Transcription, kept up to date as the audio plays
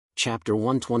Chapter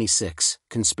 126,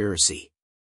 Conspiracy.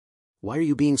 Why are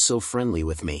you being so friendly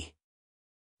with me?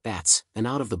 That's an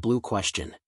out-of-the-blue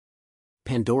question.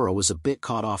 Pandora was a bit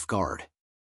caught off guard.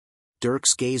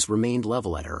 Dirk's gaze remained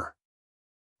level at her.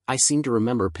 I seem to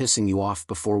remember pissing you off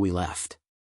before we left.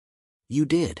 You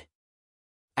did.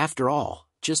 After all,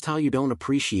 just how you don't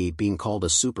appreciate being called a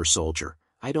super soldier,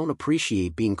 I don't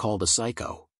appreciate being called a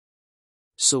psycho.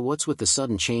 So what's with the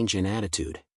sudden change in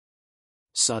attitude?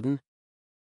 Sudden?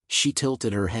 She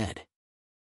tilted her head.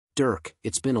 Dirk,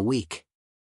 it's been a week.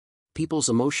 People's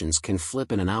emotions can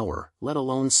flip in an hour, let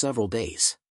alone several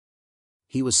days.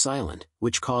 He was silent,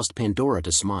 which caused Pandora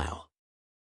to smile.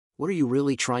 What are you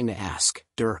really trying to ask,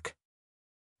 Dirk?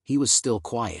 He was still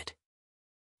quiet.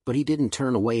 But he didn't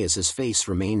turn away as his face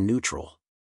remained neutral.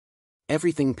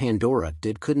 Everything Pandora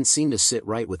did couldn't seem to sit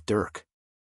right with Dirk.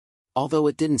 Although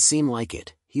it didn't seem like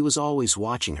it, he was always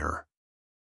watching her.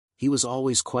 He was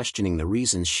always questioning the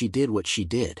reasons she did what she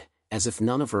did, as if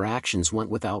none of her actions went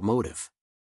without motive.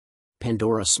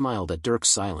 Pandora smiled at Dirk's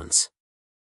silence.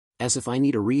 As if I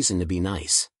need a reason to be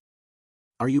nice.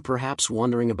 Are you perhaps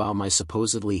wondering about my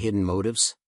supposedly hidden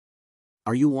motives?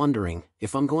 Are you wondering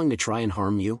if I'm going to try and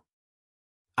harm you?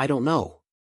 I don't know.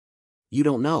 You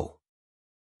don't know.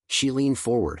 She leaned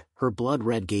forward, her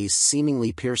blood-red gaze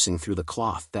seemingly piercing through the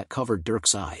cloth that covered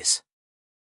Dirk's eyes.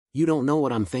 You don't know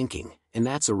what I'm thinking, and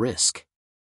that's a risk.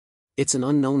 It's an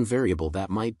unknown variable that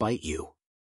might bite you.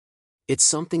 It's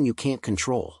something you can't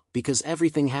control, because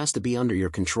everything has to be under your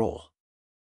control.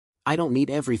 I don't need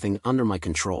everything under my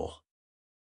control.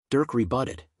 Dirk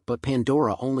rebutted, but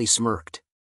Pandora only smirked.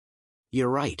 You're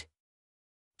right.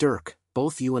 Dirk,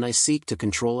 both you and I seek to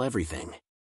control everything.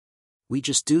 We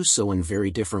just do so in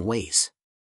very different ways.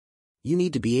 You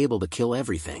need to be able to kill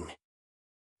everything.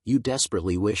 You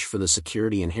desperately wish for the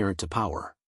security inherent to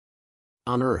power.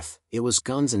 On Earth, it was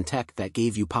guns and tech that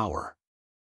gave you power.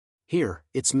 Here,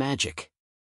 it's magic.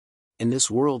 And this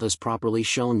world has properly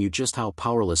shown you just how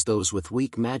powerless those with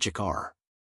weak magic are.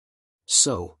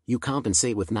 So, you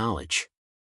compensate with knowledge.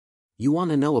 You want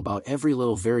to know about every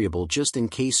little variable just in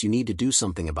case you need to do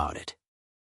something about it.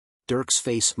 Dirk's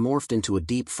face morphed into a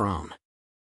deep frown.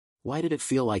 Why did it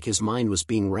feel like his mind was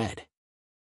being read?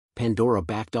 Pandora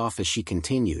backed off as she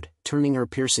continued, turning her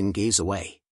piercing gaze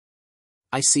away.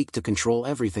 I seek to control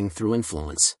everything through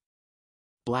influence.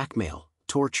 Blackmail,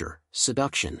 torture,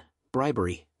 seduction,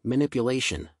 bribery,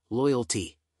 manipulation,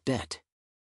 loyalty, debt.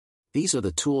 These are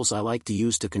the tools I like to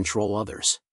use to control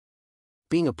others.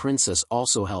 Being a princess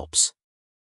also helps.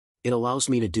 It allows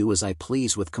me to do as I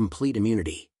please with complete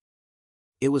immunity.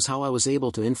 It was how I was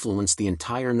able to influence the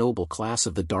entire noble class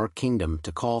of the Dark Kingdom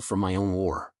to call for my own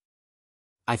war.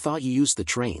 I thought you used the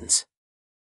trains.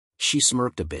 She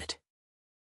smirked a bit.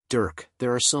 Dirk,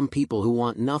 there are some people who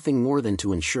want nothing more than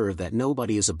to ensure that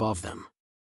nobody is above them.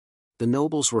 The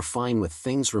nobles were fine with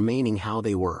things remaining how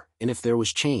they were, and if there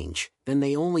was change, then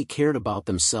they only cared about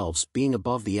themselves being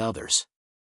above the others.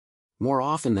 More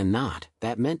often than not,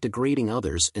 that meant degrading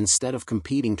others instead of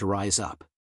competing to rise up.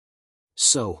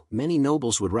 So, many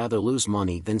nobles would rather lose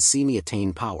money than see me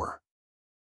attain power.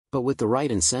 But with the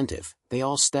right incentive, they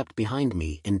all stepped behind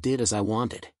me and did as I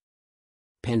wanted.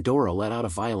 Pandora let out a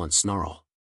violent snarl.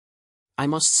 I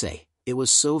must say, it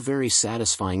was so very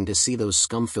satisfying to see those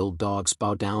scum-filled dogs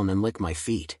bow down and lick my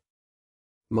feet.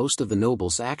 Most of the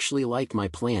nobles actually liked my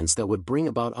plans that would bring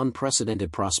about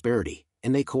unprecedented prosperity,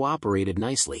 and they cooperated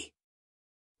nicely.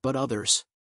 But others?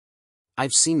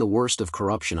 I've seen the worst of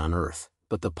corruption on Earth,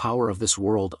 but the power of this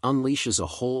world unleashes a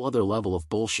whole other level of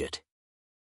bullshit.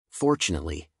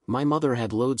 Fortunately, my mother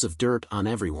had loads of dirt on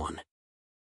everyone.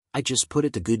 I just put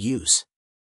it to good use.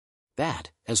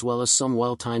 That, as well as some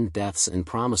well-timed deaths and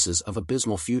promises of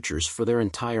abysmal futures for their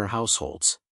entire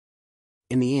households.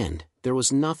 In the end, there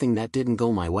was nothing that didn't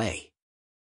go my way.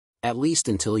 At least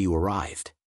until you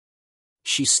arrived.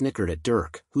 She snickered at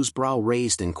Dirk, whose brow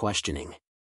raised in questioning.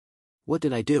 What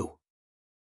did I do?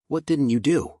 What didn't you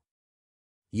do?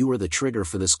 You were the trigger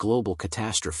for this global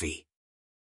catastrophe.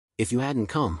 If you hadn't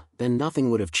come, then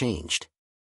nothing would have changed.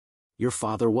 Your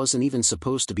father wasn't even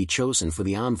supposed to be chosen for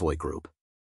the envoy group.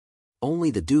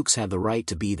 Only the dukes had the right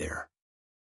to be there.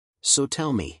 So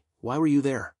tell me, why were you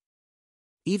there?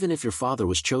 Even if your father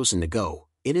was chosen to go,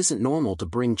 it isn't normal to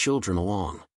bring children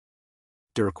along.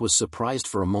 Dirk was surprised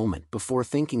for a moment before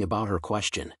thinking about her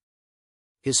question.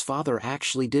 His father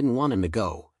actually didn't want him to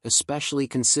go, especially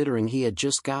considering he had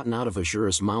just gotten out of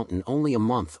Azura's mountain only a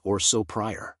month or so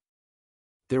prior.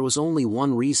 There was only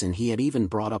one reason he had even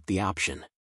brought up the option.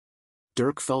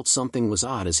 Dirk felt something was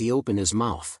odd as he opened his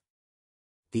mouth.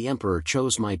 The Emperor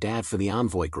chose my dad for the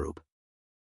envoy group.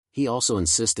 He also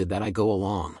insisted that I go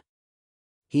along.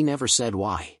 He never said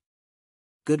why.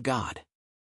 Good God.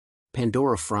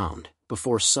 Pandora frowned,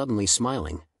 before suddenly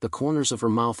smiling, the corners of her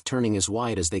mouth turning as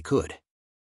wide as they could.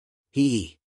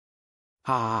 He.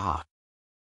 Ha ha ha.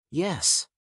 Yes.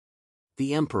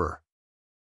 The Emperor.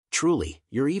 Truly,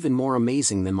 you're even more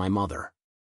amazing than my mother.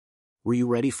 Were you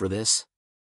ready for this?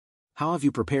 How have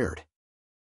you prepared?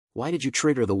 Why did you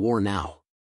trigger the war now?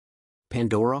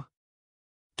 Pandora?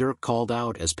 Dirk called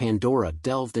out as Pandora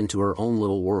delved into her own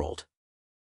little world.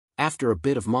 After a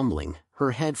bit of mumbling,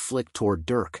 her head flicked toward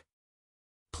Dirk.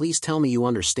 Please tell me you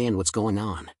understand what's going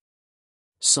on.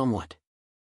 Somewhat.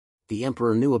 The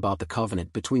Emperor knew about the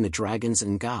covenant between the dragons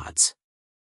and gods.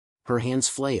 Her hands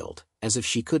flailed, as if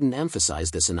she couldn't emphasize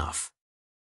this enough.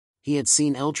 He had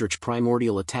seen Eldritch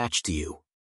Primordial attached to you.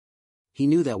 He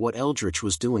knew that what Eldritch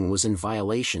was doing was in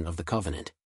violation of the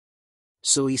covenant.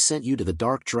 So he sent you to the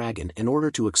Dark Dragon in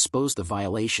order to expose the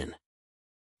violation.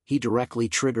 He directly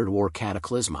triggered War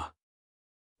Cataclysma.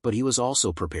 But he was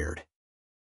also prepared.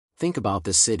 Think about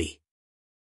this city.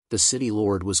 The city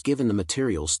lord was given the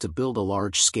materials to build a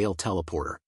large-scale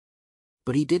teleporter.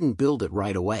 But he didn't build it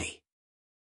right away.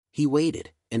 He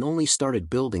waited, and only started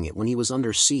building it when he was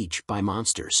under siege by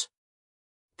monsters.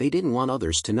 They didn't want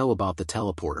others to know about the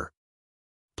teleporter.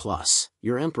 Plus,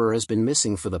 your emperor has been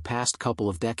missing for the past couple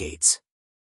of decades.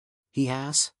 He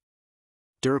has?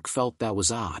 Dirk felt that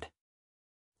was odd.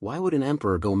 Why would an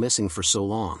emperor go missing for so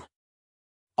long?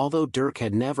 Although Dirk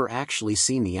had never actually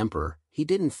seen the emperor, he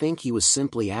didn't think he was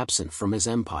simply absent from his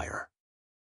empire.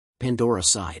 Pandora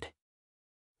sighed.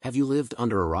 Have you lived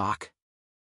under a rock?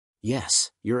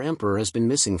 Yes, your emperor has been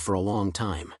missing for a long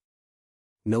time.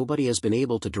 Nobody has been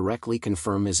able to directly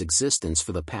confirm his existence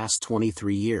for the past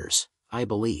 23 years, I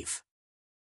believe.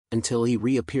 Until he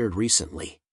reappeared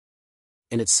recently.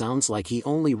 And it sounds like he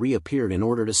only reappeared in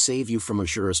order to save you from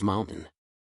Azura's mountain.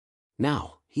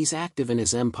 Now, he's active in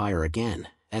his empire again,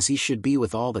 as he should be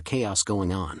with all the chaos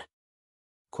going on.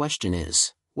 Question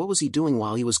is, what was he doing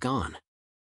while he was gone?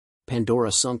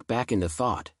 Pandora sunk back into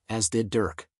thought, as did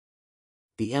Dirk.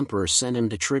 The Emperor sent him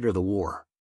to trigger the war.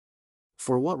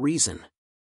 For what reason?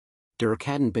 Dirk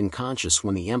hadn't been conscious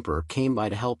when the Emperor came by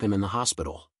to help him in the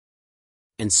hospital.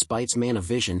 And Spite's mana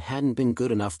vision hadn't been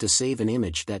good enough to save an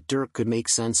image that Dirk could make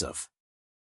sense of.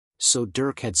 So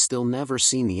Dirk had still never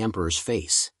seen the Emperor's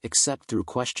face, except through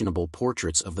questionable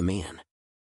portraits of the man.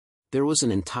 There was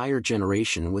an entire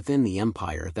generation within the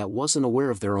Empire that wasn't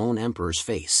aware of their own Emperor's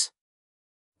face.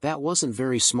 That wasn't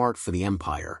very smart for the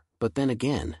Empire, but then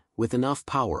again, with enough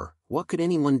power, what could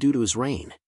anyone do to his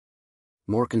reign?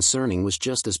 More concerning was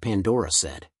just as Pandora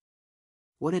said.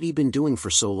 What had he been doing for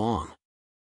so long?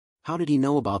 How did he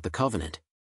know about the covenant?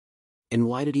 And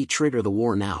why did he trigger the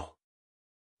war now?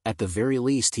 At the very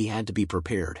least he had to be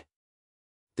prepared.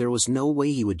 There was no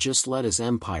way he would just let his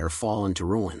empire fall into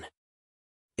ruin.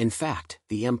 In fact,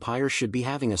 the empire should be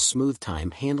having a smooth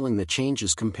time handling the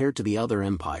changes compared to the other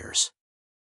empires.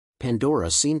 Pandora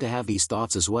seemed to have these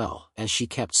thoughts as well, as she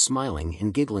kept smiling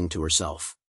and giggling to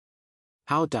herself.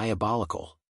 How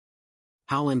diabolical.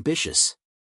 How ambitious.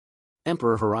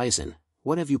 Emperor Horizon,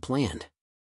 what have you planned?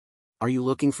 Are you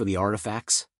looking for the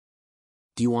artifacts?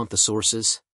 Do you want the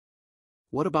sources?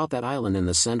 What about that island in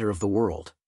the center of the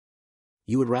world?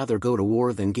 You would rather go to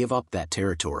war than give up that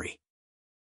territory.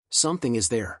 Something is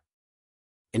there.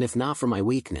 And if not for my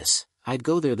weakness, I'd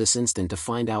go there this instant to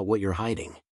find out what you're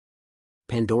hiding.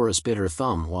 Pandora's bit her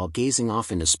thumb while gazing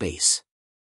off into space.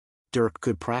 Dirk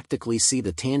could practically see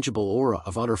the tangible aura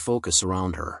of utter focus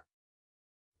around her.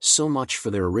 So much for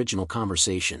their original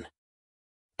conversation.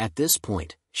 At this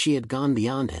point, she had gone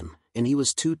beyond him, and he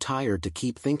was too tired to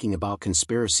keep thinking about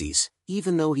conspiracies,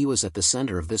 even though he was at the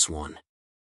center of this one.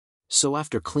 So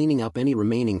after cleaning up any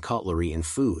remaining cutlery and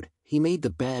food, he made the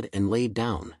bed and laid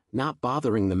down, not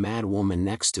bothering the mad woman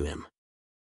next to him.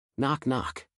 Knock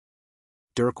knock.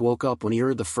 Dirk woke up when he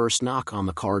heard the first knock on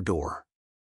the car door.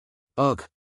 Ugh.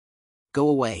 Go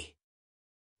away.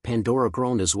 Pandora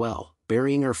groaned as well,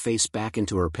 burying her face back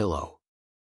into her pillow.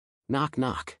 Knock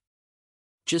knock.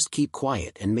 Just keep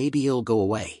quiet and maybe he'll go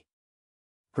away.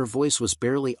 Her voice was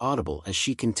barely audible as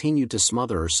she continued to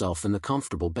smother herself in the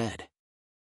comfortable bed.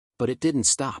 But it didn't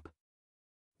stop.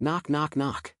 Knock knock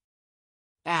knock.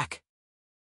 Ack.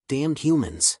 Damned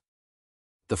humans.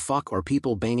 The fuck are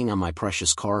people banging on my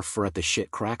precious car for at the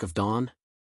shit crack of dawn?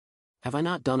 Have I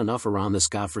not done enough around this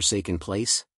godforsaken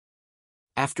place?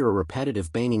 After a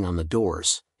repetitive banging on the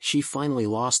doors, she finally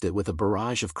lost it with a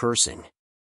barrage of cursing.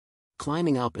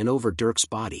 Climbing up and over Dirk's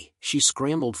body, she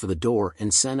scrambled for the door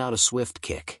and sent out a swift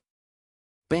kick.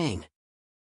 Bang!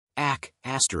 Ack,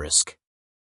 asterisk.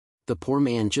 The poor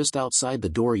man just outside the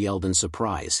door yelled in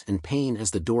surprise and pain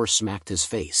as the door smacked his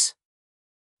face.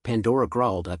 Pandora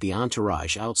growled at the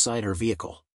entourage outside her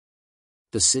vehicle.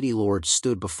 The city lord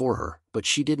stood before her, but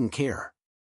she didn't care.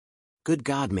 Good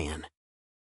God, man.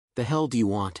 The hell do you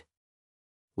want?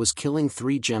 Was killing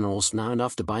 3 generals not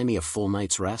enough to buy me a full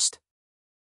night's rest?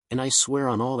 And I swear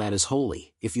on all that is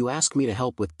holy, if you ask me to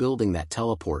help with building that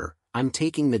teleporter, I'm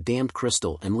taking the damned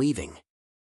crystal and leaving.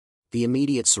 The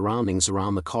immediate surroundings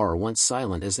around the car went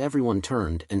silent as everyone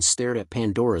turned and stared at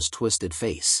Pandora's twisted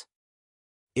face.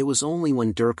 It was only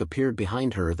when Dirk appeared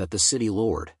behind her that the city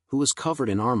lord, who was covered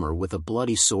in armor with a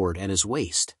bloody sword at his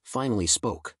waist, finally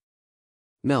spoke.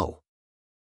 No.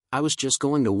 I was just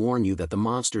going to warn you that the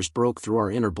monsters broke through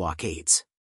our inner blockades.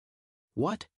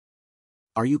 What?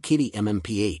 Are you kidding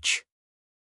MMPH?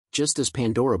 Just as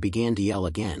Pandora began to yell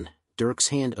again, Dirk's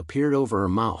hand appeared over her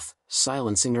mouth,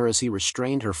 silencing her as he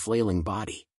restrained her flailing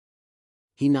body.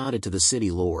 He nodded to the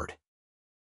city lord.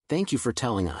 Thank you for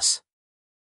telling us.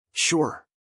 Sure.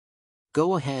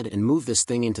 Go ahead and move this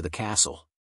thing into the castle.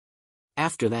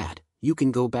 After that, you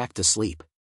can go back to sleep.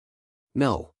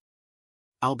 No.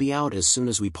 I'll be out as soon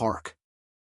as we park.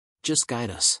 Just guide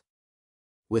us.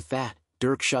 With that,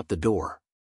 Dirk shut the door.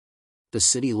 The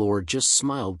city lord just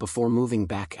smiled before moving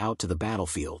back out to the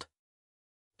battlefield.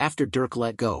 After Dirk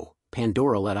let go,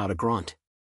 Pandora let out a grunt.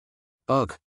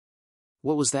 Ugh.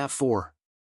 What was that for?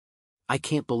 I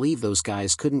can't believe those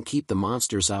guys couldn't keep the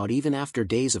monsters out even after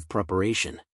days of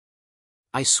preparation.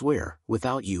 I swear,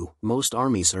 without you, most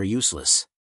armies are useless.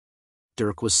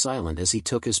 Dirk was silent as he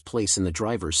took his place in the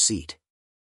driver's seat.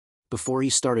 Before he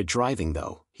started driving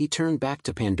though, he turned back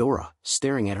to Pandora,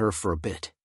 staring at her for a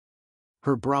bit.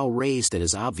 Her brow raised at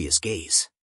his obvious gaze.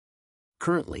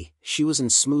 Currently, she was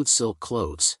in smooth silk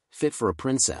clothes, fit for a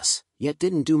princess, yet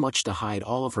didn't do much to hide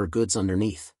all of her goods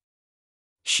underneath.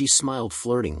 She smiled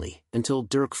flirtingly, until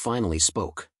Dirk finally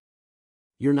spoke.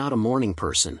 You're not a morning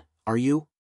person, are you?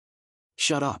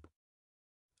 Shut up.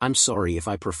 I'm sorry if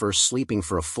I prefer sleeping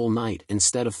for a full night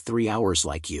instead of 3 hours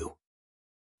like you.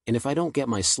 And if I don't get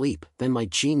my sleep, then my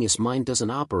genius mind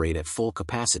doesn't operate at full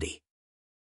capacity.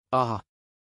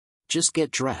 Just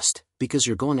get dressed, because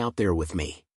you're going out there with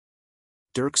me.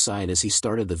 Dirk sighed as he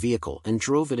started the vehicle and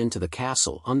drove it into the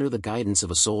castle under the guidance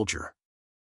of a soldier.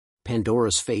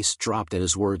 Pandora's face dropped at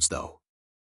his words though.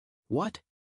 What?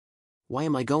 Why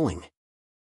am I going?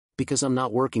 Because I'm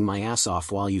not working my ass off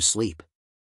while you sleep.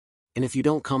 And if you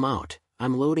don't come out,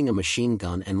 I'm loading a machine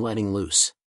gun and letting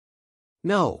loose.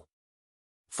 No.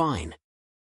 Fine.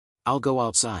 I'll go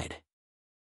outside.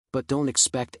 But don't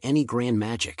expect any grand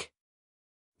magic.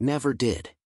 Never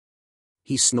did.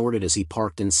 He snorted as he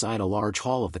parked inside a large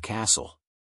hall of the castle.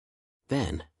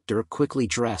 Then, Dirk quickly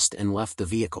dressed and left the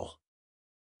vehicle.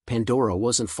 Pandora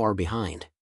wasn't far behind.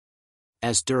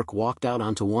 As Dirk walked out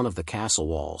onto one of the castle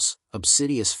walls,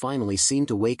 Obsidius finally seemed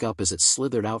to wake up as it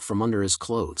slithered out from under his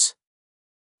clothes.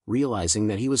 Realizing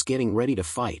that he was getting ready to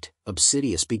fight,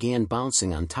 Obsidius began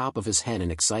bouncing on top of his head in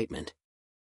excitement.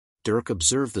 Dirk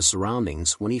observed the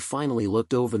surroundings when he finally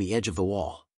looked over the edge of the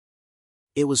wall.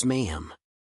 It was mayhem.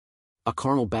 A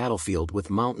carnal battlefield with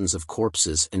mountains of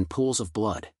corpses and pools of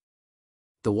blood.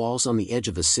 The walls on the edge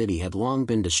of the city had long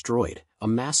been destroyed, a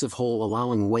massive hole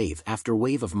allowing wave after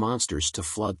wave of monsters to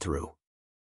flood through.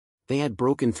 They had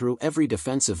broken through every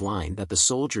defensive line that the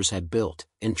soldiers had built,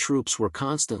 and troops were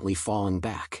constantly falling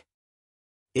back.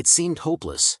 It seemed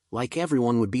hopeless, like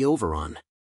everyone would be overrun.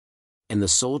 And the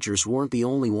soldiers weren't the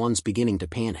only ones beginning to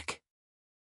panic.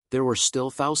 There were still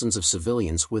thousands of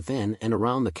civilians within and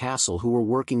around the castle who were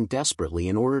working desperately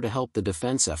in order to help the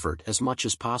defense effort as much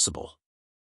as possible.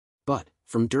 But,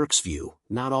 from Dirk's view,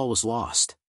 not all was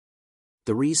lost.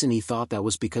 The reason he thought that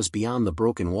was because beyond the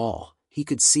broken wall, he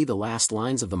could see the last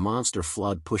lines of the monster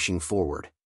flood pushing forward.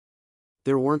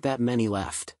 There weren't that many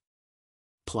left.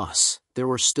 Plus, there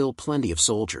were still plenty of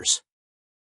soldiers.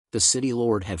 The city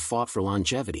lord had fought for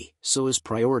longevity, so his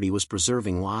priority was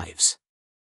preserving lives.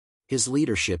 His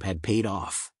leadership had paid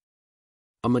off.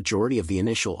 A majority of the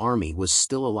initial army was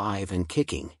still alive and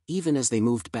kicking, even as they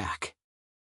moved back.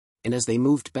 And as they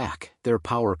moved back, their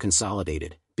power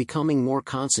consolidated, becoming more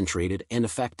concentrated and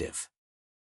effective.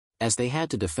 As they had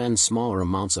to defend smaller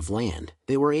amounts of land,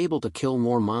 they were able to kill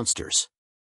more monsters.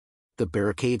 The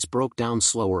barricades broke down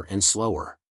slower and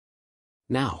slower.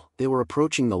 Now, they were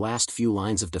approaching the last few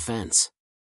lines of defense.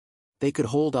 They could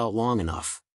hold out long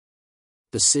enough.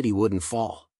 The city wouldn't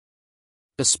fall.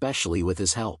 Especially with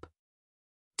his help.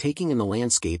 Taking in the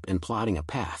landscape and plotting a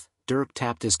path, Dirk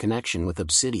tapped his connection with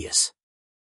Obsidius.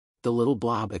 The little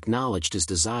blob acknowledged his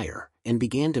desire, and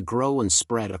began to grow and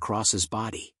spread across his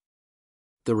body.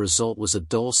 The result was a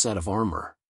dull set of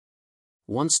armor.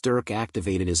 Once Dirk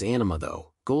activated his anima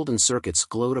though, golden circuits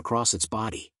glowed across its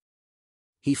body.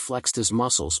 He flexed his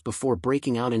muscles before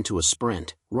breaking out into a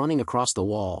sprint, running across the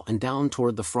wall and down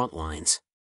toward the front lines.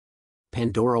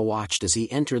 Pandora watched as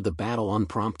he entered the battle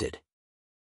unprompted.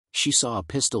 She saw a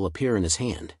pistol appear in his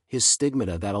hand, his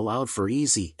stigmata that allowed for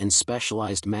easy and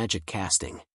specialized magic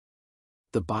casting.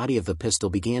 The body of the pistol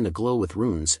began to glow with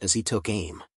runes as he took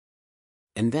aim.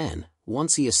 And then,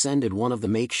 once he ascended one of the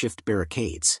makeshift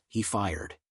barricades, he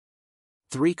fired.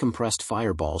 3 compressed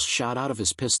fireballs shot out of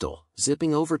his pistol,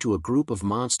 zipping over to a group of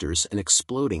monsters and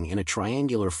exploding in a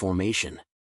triangular formation.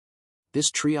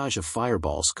 This triage of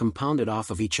fireballs compounded off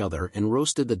of each other and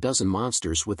roasted the dozen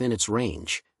monsters within its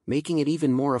range, making it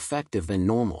even more effective than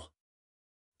normal.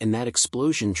 And that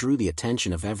explosion drew the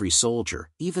attention of every soldier,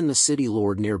 even the city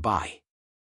lord nearby.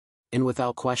 And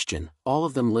without question, all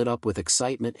of them lit up with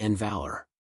excitement and valor.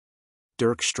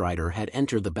 Dirk Strider had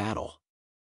entered the battle.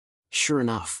 Sure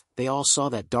enough, they all saw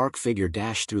that dark figure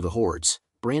dash through the hordes,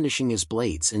 brandishing his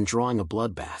blades and drawing a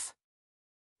bloodbath.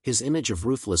 His image of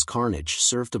ruthless carnage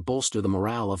served to bolster the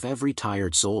morale of every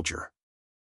tired soldier.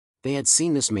 They had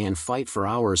seen this man fight for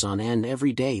hours on end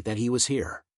every day that he was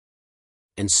here.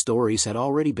 And stories had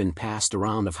already been passed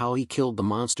around of how he killed the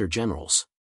monster generals.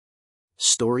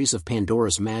 Stories of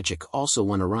Pandora's magic also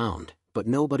went around, but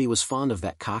nobody was fond of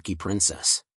that cocky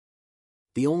princess.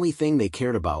 The only thing they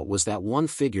cared about was that one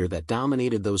figure that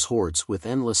dominated those hordes with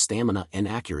endless stamina and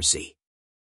accuracy.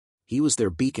 He was their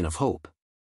beacon of hope.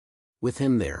 With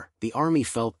him there, the army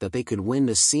felt that they could win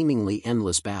this seemingly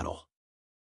endless battle.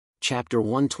 Chapter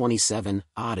 127,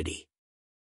 Oddity.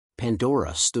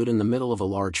 Pandora stood in the middle of a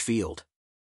large field.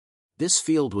 This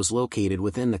field was located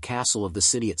within the castle of the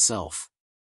city itself.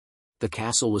 The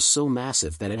castle was so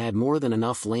massive that it had more than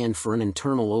enough land for an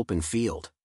internal open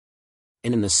field.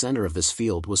 And in the center of this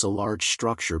field was a large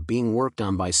structure being worked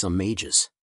on by some mages.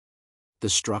 The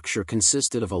structure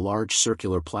consisted of a large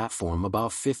circular platform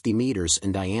about 50 meters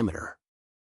in diameter.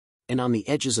 And on the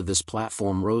edges of this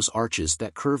platform rose arches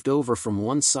that curved over from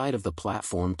one side of the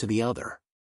platform to the other.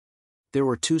 There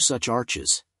were 2 such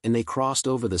arches, and they crossed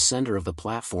over the center of the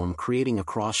platform creating a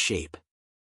cross shape.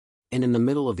 And in the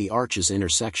middle of the arch's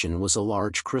intersection was a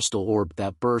large crystal orb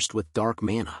that burst with dark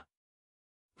mana.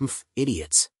 Humph,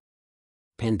 idiots.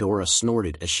 Pandora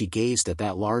snorted as she gazed at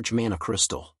that large mana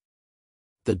crystal.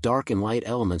 The dark and light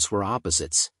elements were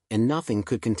opposites, and nothing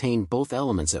could contain both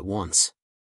elements at once.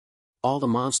 All the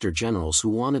monster generals who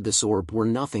wanted this orb were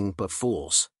nothing but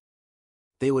fools.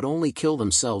 They would only kill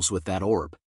themselves with that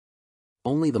orb.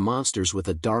 Only the monsters with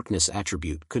a darkness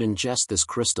attribute could ingest this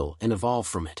crystal and evolve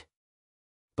from it.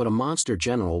 But a monster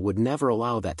general would never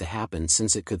allow that to happen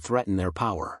since it could threaten their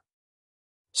power.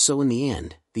 So in the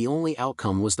end, the only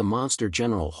outcome was the monster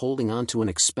general holding onto an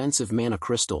expensive mana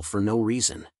crystal for no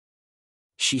reason.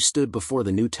 She stood before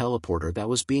the new teleporter that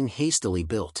was being hastily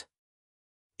built.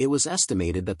 It was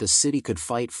estimated that the city could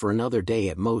fight for another day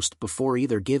at most before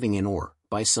either giving in or,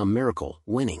 by some miracle,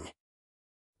 winning.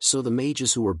 So the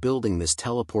mages who were building this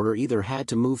teleporter either had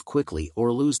to move quickly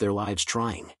or lose their lives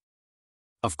trying.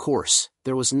 Of course,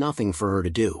 there was nothing for her to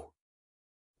do.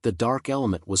 The dark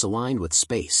element was aligned with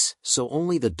space, so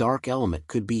only the dark element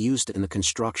could be used in the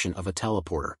construction of a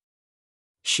teleporter.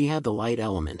 She had the light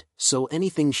element, so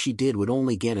anything she did would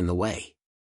only get in the way.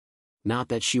 Not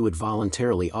that she would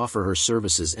voluntarily offer her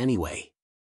services anyway.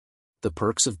 The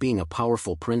perks of being a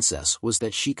powerful princess was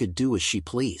that she could do as she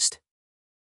pleased.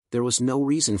 There was no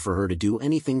reason for her to do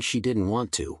anything she didn't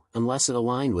want to, unless it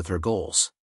aligned with her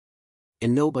goals.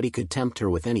 And nobody could tempt her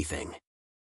with anything.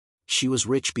 She was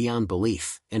rich beyond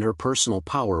belief, and her personal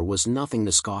power was nothing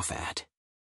to scoff at.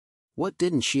 What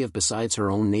didn't she have besides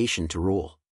her own nation to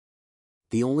rule?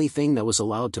 The only thing that was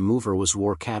allowed to move her was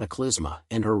war cataclysma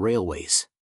and her railways.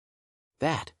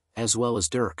 That, as well as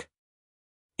Dirk.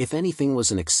 If anything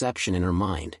was an exception in her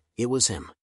mind, it was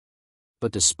him.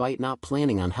 But despite not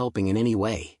planning on helping in any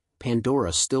way,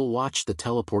 Pandora still watched the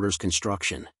teleporter's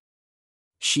construction.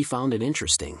 She found it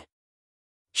interesting.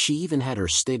 She even had her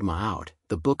stigma out,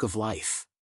 the Book of Life.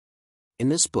 In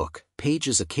this book,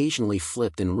 pages occasionally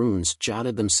flipped and runes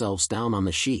jotted themselves down on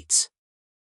the sheets.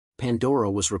 Pandora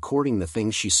was recording the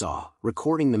things she saw,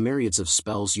 recording the myriads of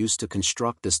spells used to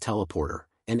construct this teleporter,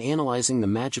 and analyzing the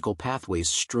magical pathways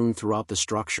strewn throughout the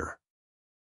structure.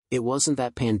 It wasn't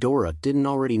that Pandora didn't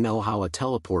already know how a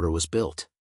teleporter was built.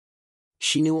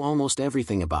 She knew almost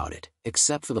everything about it,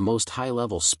 except for the most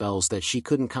high-level spells that she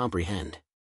couldn't comprehend.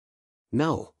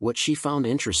 No, what she found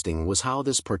interesting was how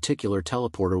this particular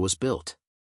teleporter was built.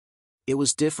 It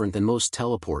was different than most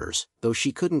teleporters, though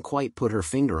she couldn't quite put her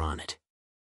finger on it.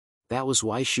 That was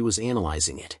why she was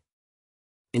analyzing it.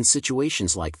 In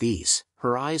situations like these,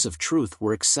 her eyes of truth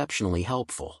were exceptionally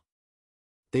helpful.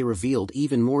 They revealed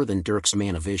even more than Dirk's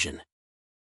mana-vision.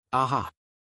 Aha!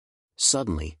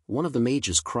 Suddenly, one of the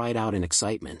mages cried out in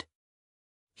excitement.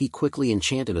 He quickly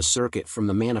enchanted a circuit from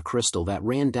the mana crystal that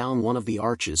ran down one of the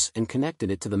arches and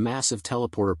connected it to the massive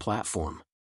teleporter platform.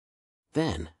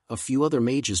 Then, a few other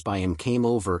mages by him came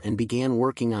over and began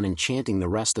working on enchanting the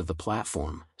rest of the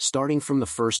platform, starting from the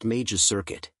first mage's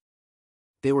circuit.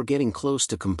 They were getting close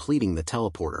to completing the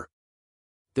teleporter.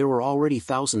 There were already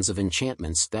thousands of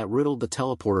enchantments that riddled the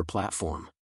teleporter platform.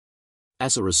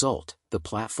 As a result, the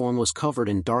platform was covered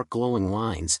in dark glowing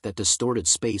lines that distorted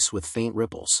space with faint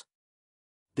ripples.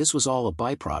 This was all a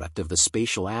byproduct of the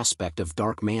spatial aspect of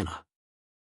dark mana.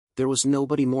 There was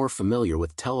nobody more familiar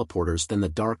with teleporters than the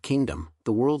Dark Kingdom,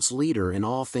 the world's leader in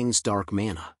all things dark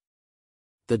mana.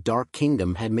 The Dark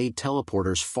Kingdom had made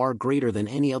teleporters far greater than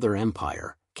any other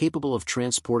empire, capable of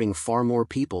transporting far more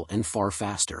people and far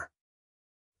faster.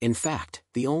 In fact,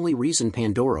 the only reason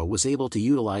Pandora was able to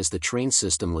utilize the train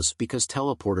system was because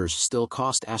teleporters still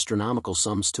cost astronomical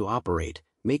sums to operate,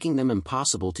 making them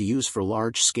impossible to use for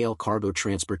large-scale cargo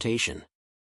transportation.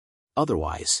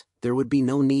 Otherwise, there would be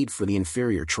no need for the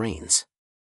inferior trains.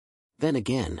 Then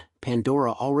again,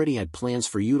 Pandora already had plans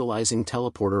for utilizing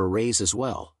teleporter arrays as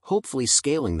well, hopefully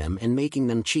scaling them and making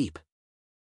them cheap.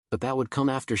 But that would come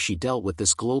after she dealt with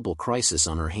this global crisis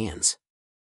on her hands.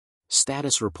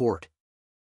 Status report.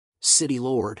 City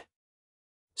Lord.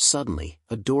 Suddenly,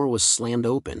 a door was slammed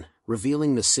open,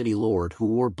 revealing the City Lord who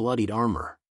wore bloodied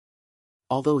armor.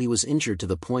 Although he was injured to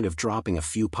the point of dropping a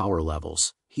few power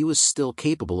levels, he was still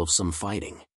capable of some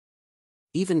fighting.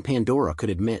 Even Pandora could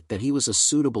admit that he was a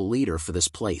suitable leader for this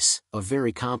place, a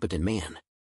very competent man.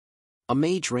 A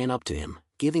mage ran up to him,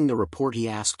 giving the report he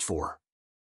asked for.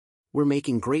 "We're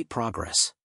making great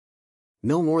progress.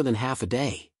 No more than half a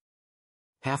day."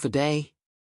 "Half a day?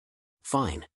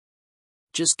 Fine.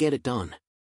 Just get it done.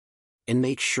 And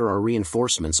make sure our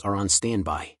reinforcements are on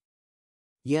standby."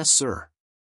 "Yes, sir."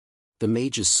 The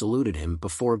mages saluted him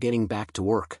before getting back to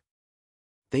work.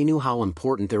 They knew how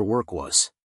important their work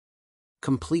was.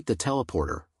 Complete the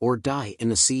teleporter, or die in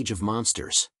the siege of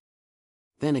monsters.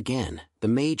 Then again, the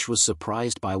mage was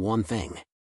surprised by one thing.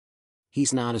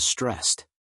 He's not as stressed.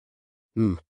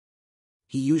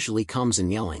 He usually comes in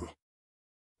yelling.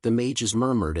 The mages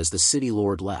murmured as the City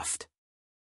Lord left.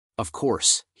 Of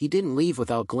course, he didn't leave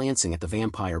without glancing at the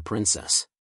vampire princess.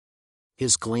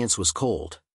 His glance was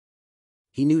cold.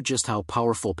 He knew just how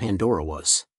powerful Pandora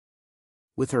was.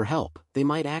 With her help, they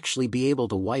might actually be able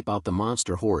to wipe out the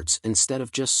monster hordes instead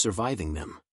of just surviving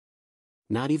them.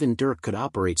 Not even Dirk could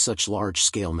operate such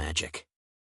large-scale magic.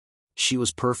 She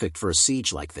was perfect for a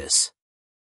siege like this.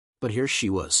 But here she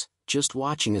was, just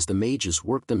watching as the mages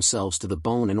worked themselves to the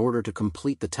bone in order to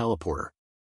complete the teleporter.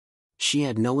 She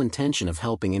had no intention of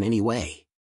helping in any way.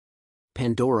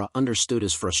 Pandora understood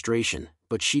his frustration,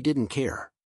 but she didn't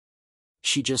care.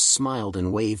 She just smiled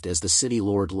and waved as the City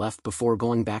Lord left before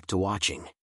going back to watching.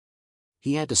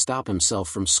 He had to stop himself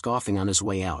from scoffing on his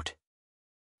way out.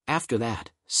 After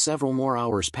that, several more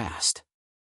hours passed.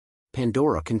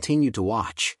 Pandora continued to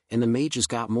watch, and the mages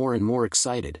got more and more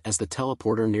excited as the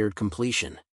teleporter neared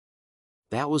completion.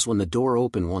 That was when the door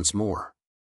opened once more.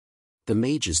 The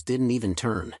mages didn't even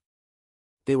turn.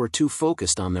 They were too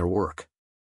focused on their work.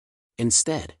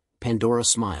 Instead, Pandora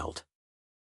smiled.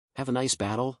 "Have a nice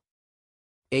battle?"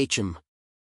 "Hm."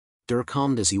 Dirk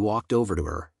hummed as he walked over to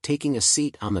her, taking a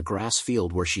seat on the grass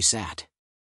field where she sat.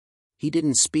 He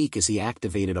didn't speak as he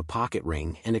activated a pocket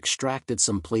ring and extracted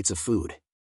some plates of food.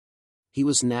 He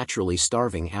was naturally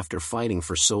starving after fighting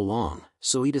for so long,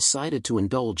 so he decided to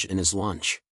indulge in his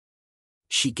lunch.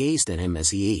 She gazed at him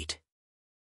as he ate.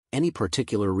 "Any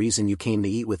particular reason you came to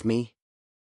eat with me?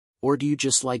 Or do you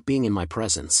just like being in my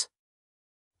presence?"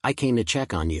 "I came to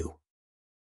check on you.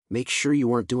 Make sure you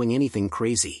weren't doing anything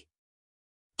crazy."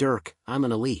 "Dirk, I'm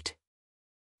an elite.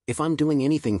 If I'm doing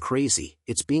anything crazy,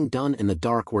 it's being done in the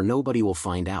dark where nobody will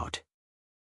find out."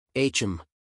 "Hm."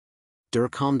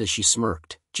 Dirk hummed as she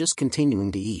smirked, just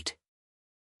continuing to eat.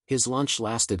 His lunch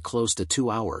lasted close to 2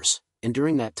 hours, and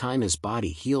during that time his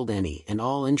body healed any and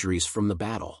all injuries from the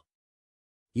battle.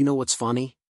 You know what's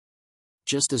funny?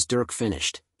 Just as Dirk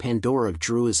finished, Pandora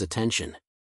drew his attention.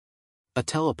 A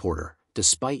teleporter,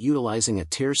 despite utilizing a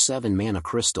Tier 7 mana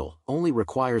crystal, only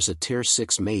requires a Tier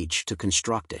 6 mage to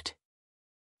construct it.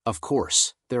 Of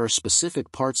course, there are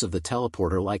specific parts of the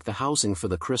teleporter like the housing for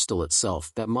the crystal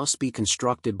itself that must be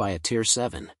constructed by a Tier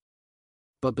 7.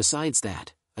 But besides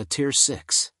that, a Tier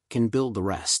 6 can build the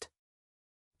rest.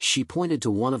 She pointed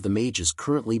to one of the mages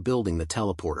currently building the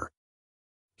teleporter.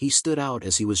 He stood out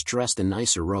as he was dressed in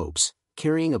nicer robes,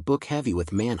 carrying a book heavy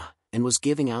with mana, and was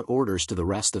giving out orders to the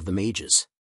rest of the mages.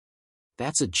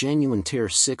 That's a genuine tier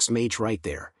 6 mage right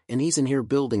there, and he's in here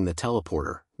building the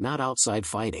teleporter, not outside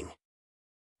fighting.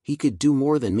 He could do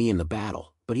more than me in the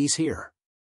battle, but he's here.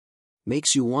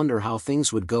 Makes you wonder how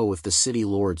things would go if the city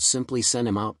lords simply sent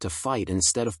him out to fight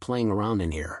instead of playing around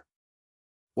in here.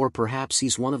 Or perhaps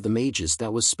he's one of the mages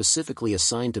that was specifically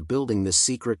assigned to building this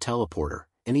secret teleporter,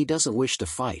 and he doesn't wish to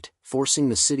fight, forcing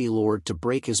the city lord to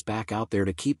break his back out there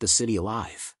to keep the city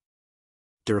alive.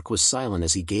 Dirk was silent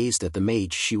as he gazed at the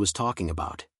mage she was talking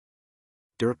about.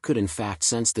 Dirk could in fact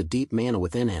sense the deep mana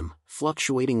within him,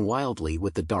 fluctuating wildly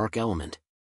with the dark element.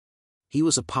 He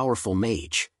was a powerful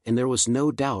mage, and there was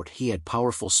no doubt he had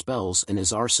powerful spells in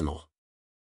his arsenal.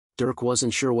 Dirk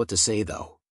wasn't sure what to say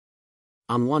though.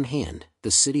 On one hand,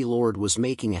 the city lord was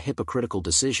making a hypocritical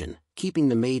decision, keeping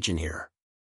the mage in here.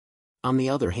 On the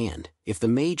other hand, if the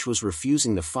mage was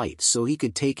refusing to fight so he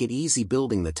could take it easy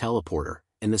building the teleporter,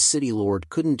 and the city lord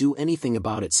couldn't do anything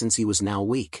about it since he was now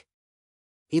weak.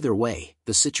 Either way,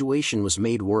 the situation was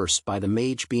made worse by the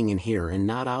mage being in here and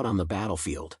not out on the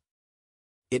battlefield.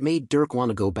 It made Dirk want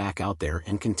to go back out there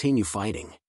and continue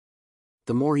fighting.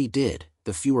 The more he did,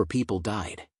 the fewer people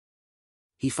died.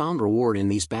 He found reward in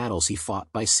these battles he fought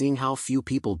by seeing how few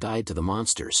people died to the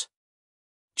monsters.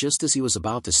 Just as he was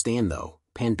about to stand though,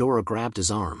 Pandora grabbed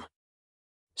his arm.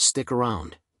 "Stick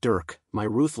around, Dirk, my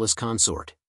ruthless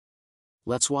consort.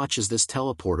 Let's watch as this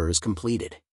teleporter is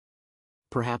completed.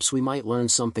 Perhaps we might learn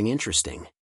something interesting."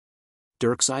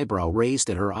 Dirk's eyebrow raised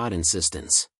at her odd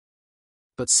insistence.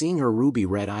 But seeing her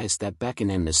ruby-red eyes that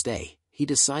beckoned him to stay, he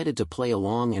decided to play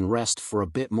along and rest for a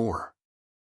bit more.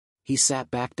 He sat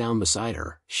back down beside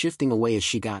her, shifting away as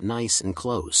she got nice and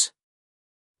close.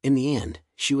 In the end,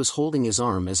 she was holding his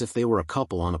arm as if they were a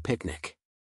couple on a picnic.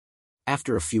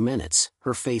 After a few minutes,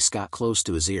 her face got close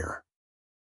to his ear.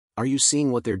 "Are you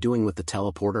seeing what they're doing with the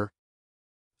teleporter?"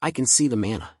 "I can see the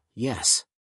mana, yes."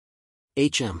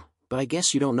 But I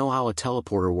guess you don't know how a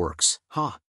teleporter works,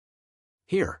 huh?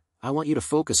 Here, I want you to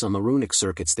focus on the runic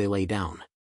circuits they lay down.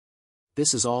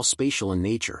 This is all spatial in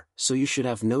nature, so you should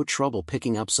have no trouble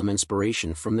picking up some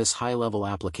inspiration from this high-level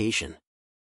application.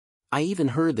 I even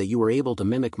heard that you were able to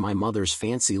mimic my mother's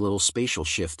fancy little spatial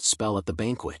shift spell at the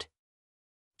banquet.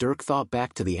 Dirk thought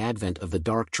back to the advent of the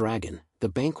Dark Dragon, the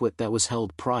banquet that was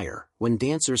held prior, when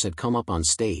dancers had come up on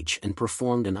stage and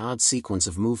performed an odd sequence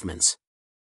of movements.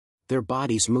 Their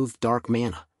bodies moved dark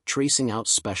mana, tracing out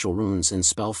special runes and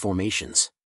spell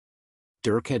formations.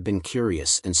 Dirk had been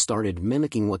curious and started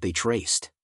mimicking what they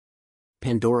traced.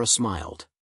 Pandora smiled.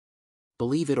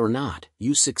 "Believe it or not,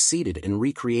 you succeeded in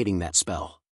recreating that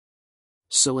spell.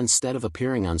 So instead of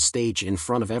appearing on stage in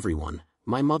front of everyone,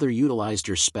 my mother utilized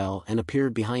your spell and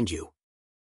appeared behind you.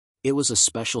 It was a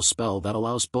special spell that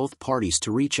allows both parties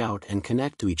to reach out and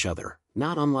connect to each other,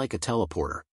 not unlike a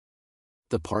teleporter.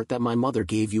 The part that my mother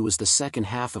gave you was the second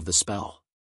half of the spell.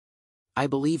 I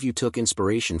believe you took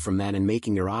inspiration from that in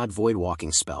making your odd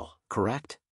void-walking spell,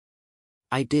 correct?"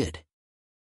 "I did."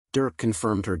 Dirk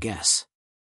confirmed her guess.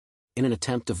 In an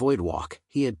attempt to void-walk,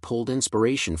 he had pulled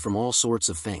inspiration from all sorts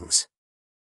of things.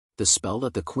 The spell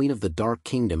that the Queen of the Dark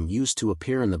Kingdom used to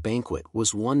appear in the banquet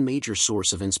was one major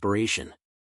source of inspiration.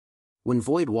 When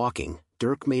void-walking,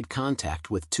 Dirk made contact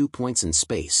with 2 points in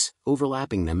space,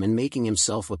 overlapping them and making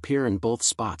himself appear in both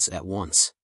spots at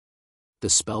once. The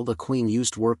spell the Queen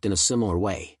used worked in a similar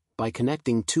way, by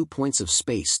connecting 2 points of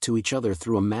space to each other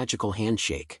through a magical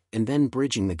handshake, and then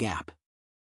bridging the gap.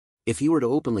 If he were to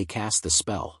openly cast the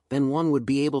spell, then one would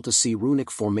be able to see runic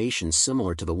formations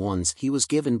similar to the ones he was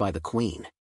given by the Queen.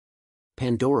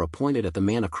 Pandora pointed at the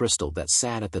mana crystal that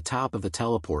sat at the top of the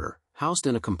teleporter, housed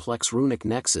in a complex runic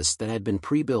nexus that had been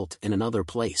pre-built in another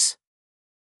place.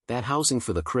 That housing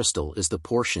for the crystal is the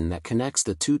portion that connects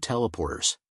the 2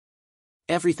 teleporters.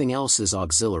 Everything else is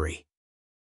auxiliary.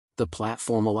 The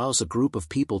platform allows a group of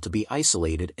people to be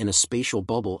isolated in a spatial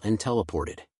bubble and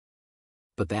teleported.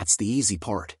 But that's the easy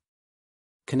part.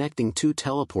 Connecting 2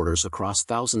 teleporters across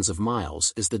thousands of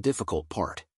miles is the difficult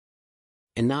part.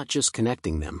 And not just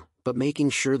connecting them, but making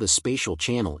sure the spatial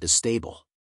channel is stable.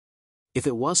 If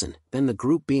it wasn't, then the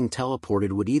group being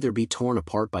teleported would either be torn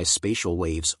apart by spatial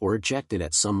waves or ejected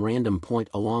at some random point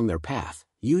along their path,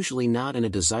 usually not in a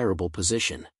desirable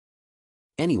position.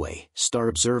 Anyway, start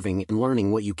observing and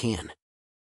learning what you can.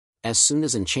 As soon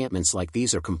as enchantments like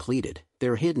these are completed,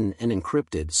 they're hidden and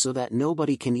encrypted so that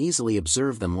nobody can easily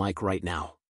observe them like right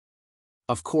now.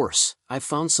 Of course, I've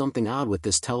found something odd with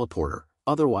this teleporter,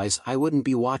 otherwise I wouldn't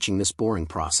be watching this boring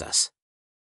process.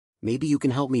 Maybe you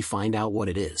can help me find out what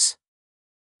it is.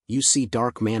 You see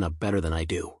dark mana better than I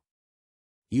do.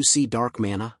 You see dark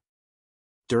mana?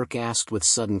 Dirk asked with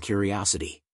sudden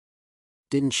curiosity.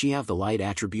 Didn't she have the light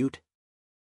attribute?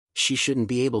 She shouldn't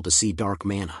be able to see dark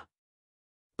mana.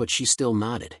 But she still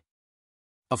nodded.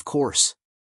 Of course.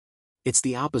 It's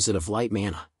the opposite of light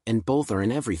mana, and both are in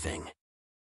everything.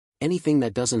 Anything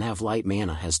that doesn't have light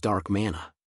mana has dark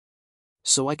mana.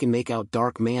 So I can make out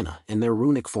dark mana and their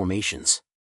runic formations.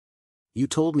 You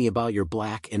told me about your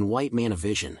black and white mana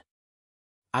vision.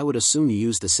 I would assume you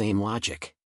use the same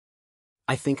logic.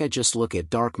 I think I just look at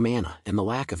dark mana and the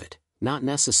lack of it, not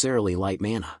necessarily light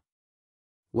mana.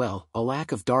 Well, a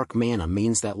lack of dark mana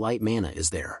means that light mana is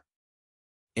there.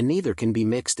 And neither can be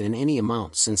mixed in any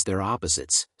amount since they're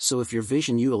opposites, so if your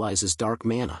vision utilizes dark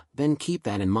mana, then keep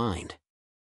that in mind.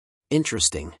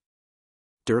 Interesting.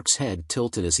 Dirk's head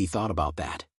tilted as he thought about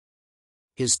that.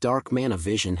 His dark mana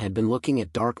vision had been looking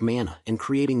at dark mana and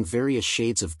creating various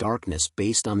shades of darkness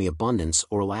based on the abundance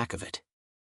or lack of it.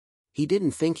 He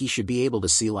didn't think he should be able to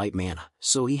see light mana,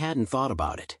 so he hadn't thought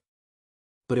about it.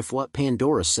 But if what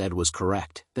Pandora said was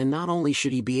correct, then not only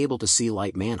should he be able to see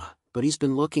light mana, but he's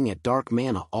been looking at dark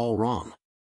mana all wrong.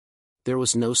 There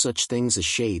was no such things as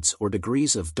shades or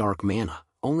degrees of dark mana,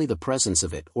 only the presence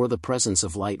of it or the presence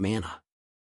of light mana.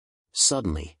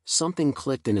 Suddenly, something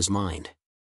clicked in his mind.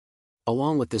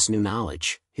 Along with this new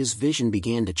knowledge, his vision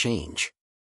began to change.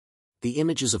 The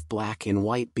images of black and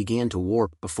white began to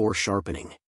warp before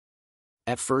sharpening.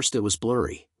 At first it was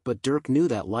blurry, but Dirk knew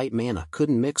that light mana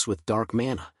couldn't mix with dark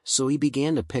mana, so he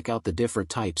began to pick out the different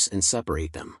types and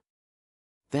separate them.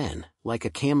 Then, like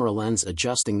a camera lens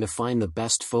adjusting to find the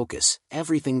best focus,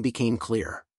 everything became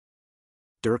clear.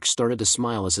 Dirk started to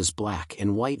smile as his black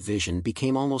and white vision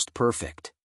became almost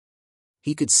perfect.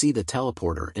 He could see the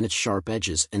teleporter and its sharp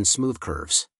edges and smooth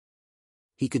curves.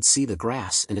 He could see the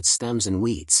grass and its stems and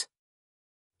weeds.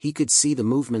 He could see the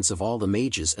movements of all the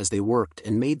mages as they worked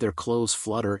and made their clothes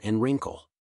flutter and wrinkle.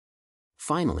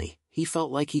 Finally, he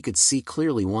felt like he could see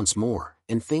clearly once more,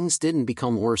 and things didn't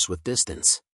become worse with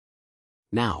distance.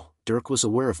 Now, Dirk was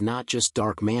aware of not just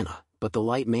dark mana, but the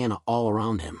light mana all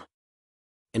around him.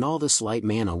 And all this light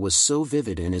mana was so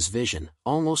vivid in his vision,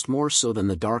 almost more so than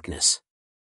the darkness.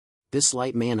 This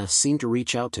light mana seemed to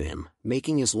reach out to him,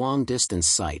 making his long-distance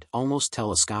sight almost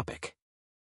telescopic.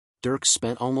 Dirk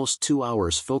spent almost 2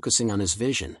 hours focusing on his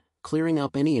vision, clearing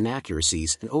up any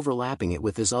inaccuracies and overlapping it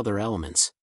with his other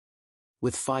elements.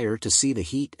 With fire to see the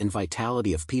heat and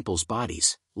vitality of people's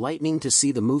bodies, lightning to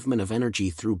see the movement of energy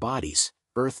through bodies,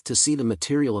 earth to see the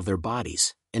material of their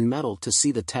bodies, and metal to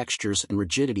see the textures and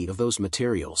rigidity of those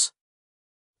materials.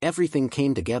 Everything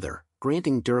came together,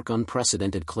 granting Dirk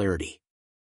unprecedented clarity.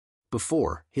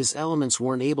 Before, his elements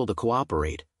weren't able to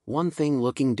cooperate, one thing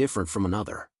looking different from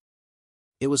another.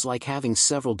 It was like having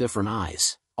several different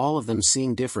eyes, all of them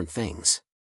seeing different things.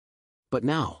 But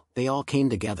now, they all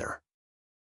came together.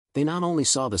 They not only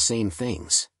saw the same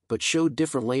things, but showed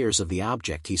different layers of the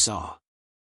object he saw.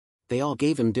 They all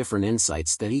gave him different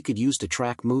insights that he could use to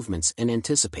track movements and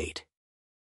anticipate.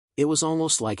 It was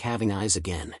almost like having eyes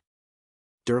again.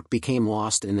 Dirk became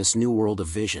lost in this new world of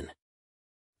vision.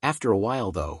 After a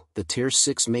while though, the Tier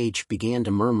 6 mage began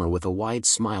to murmur with a wide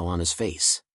smile on his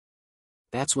face.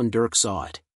 That's when Dirk saw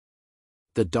it.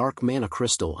 The dark mana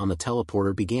crystal on the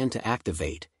teleporter began to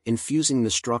activate, infusing the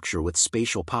structure with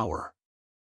spatial power.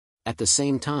 At the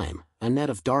same time, a net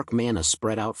of dark mana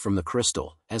spread out from the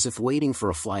crystal, as if waiting for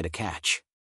a fly to catch.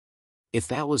 If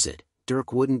that was it,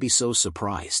 Dirk wouldn't be so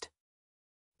surprised.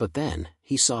 But then,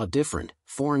 he saw a different,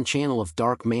 foreign channel of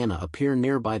dark mana appear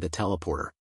nearby the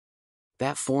teleporter.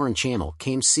 That foreign channel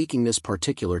came seeking this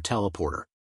particular teleporter.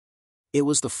 It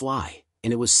was the fly,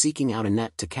 and it was seeking out a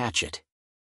net to catch it.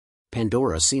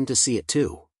 Pandora seemed to see it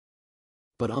too.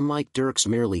 But unlike Dirk's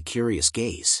merely curious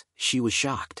gaze, she was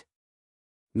shocked.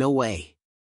 No way.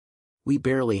 We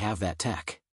barely have that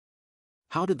tech.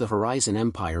 How did the Horizon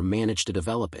Empire manage to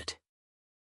develop it?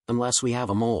 Unless we have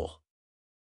a mole.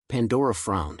 Pandora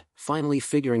frowned, finally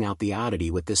figuring out the oddity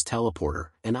with this teleporter,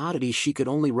 an oddity she could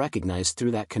only recognize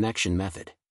through that connection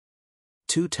method.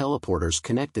 2 teleporters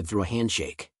connected through a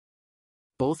handshake.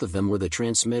 Both of them were the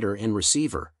transmitter and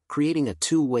receiver, creating a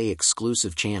 2-way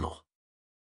exclusive channel.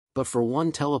 But for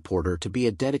one teleporter to be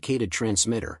a dedicated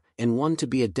transmitter, and one to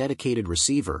be a dedicated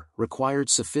receiver, required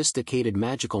sophisticated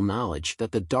magical knowledge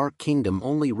that the Dark Kingdom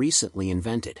only recently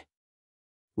invented.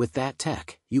 With that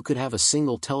tech, you could have a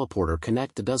single teleporter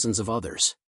connect to dozens of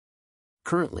others.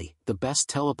 Currently, the best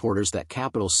teleporters that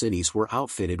capital cities were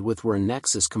outfitted with were a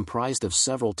nexus comprised of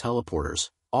several teleporters,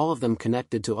 all of them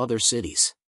connected to other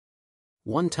cities.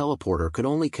 One teleporter could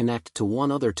only connect to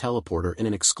one other teleporter in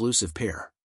an exclusive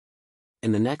pair.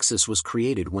 And the nexus was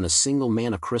created when a single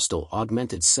mana crystal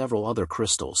augmented several other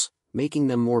crystals, making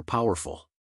them more powerful.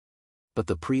 But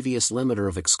the previous limiter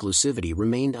of exclusivity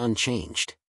remained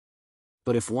unchanged.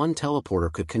 But if one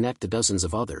teleporter could connect to dozens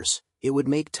of others, it would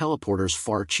make teleporters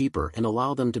far cheaper and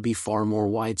allow them to be far more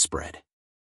widespread.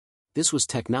 This was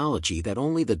technology that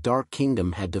only the Dark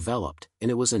Kingdom had developed,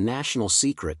 and it was a national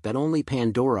secret that only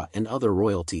Pandora and other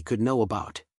royalty could know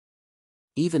about.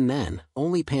 Even then,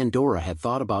 only Pandora had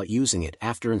thought about using it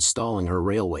after installing her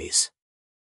railways.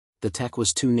 The tech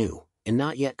was too new, and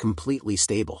not yet completely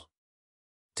stable.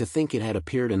 To think it had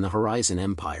appeared in the Horizon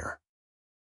Empire.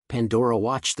 Pandora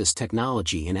watched this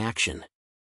technology in action.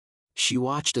 She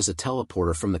watched as a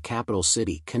teleporter from the capital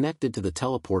city connected to the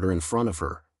teleporter in front of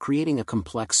her, creating a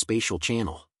complex spatial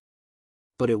channel.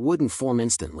 But it wouldn't form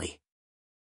instantly.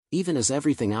 Even as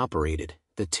everything operated,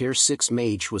 the Tier 6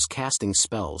 mage was casting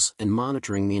spells and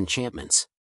monitoring the enchantments.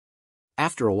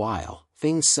 After a while,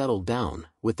 things settled down,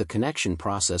 with the connection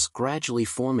process gradually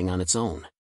forming on its own.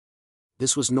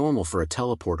 This was normal for a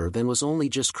teleporter that was only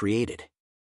just created.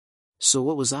 So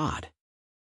what was odd?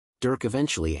 Dirk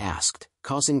eventually asked,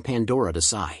 causing Pandora to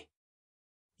sigh.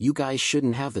 You guys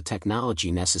shouldn't have the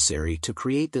technology necessary to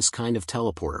create this kind of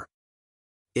teleporter.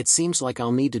 It seems like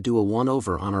I'll need to do a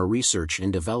one-over on our research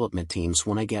and development teams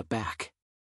when I get back.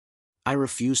 I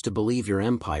refuse to believe your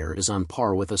empire is on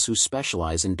par with us who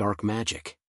specialize in dark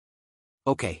magic.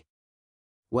 Okay.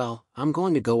 Well, I'm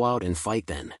going to go out and fight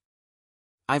then.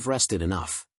 I've rested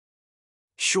enough.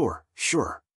 Sure.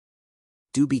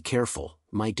 Do be careful,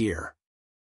 my dear.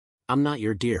 I'm not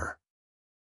your dear.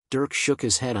 Dirk shook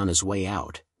his head on his way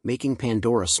out, making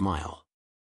Pandora smile.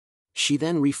 She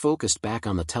then refocused back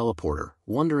on the teleporter,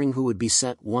 wondering who would be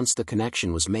sent once the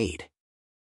connection was made.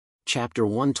 Chapter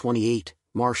 128,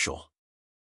 Marshall.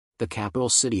 The capital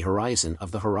city Horizon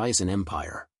of the Horizon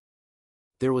Empire.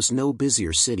 There was no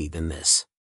busier city than this.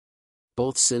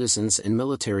 Both citizens and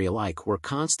military alike were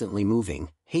constantly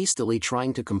moving, hastily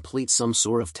trying to complete some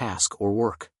sort of task or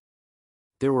work.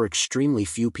 There were extremely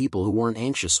few people who weren't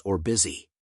anxious or busy.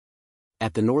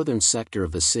 At the northern sector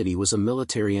of the city was a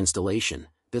military installation,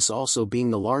 this also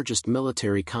being the largest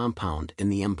military compound in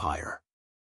the empire.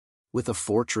 With a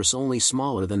fortress only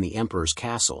smaller than the emperor's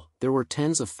castle, there were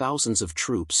tens of thousands of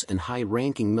troops and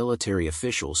high-ranking military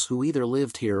officials who either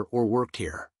lived here or worked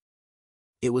here.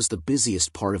 It was the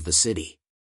busiest part of the city.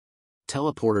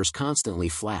 Teleporters constantly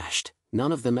flashed,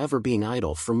 none of them ever being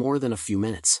idle for more than a few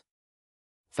minutes.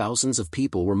 Thousands of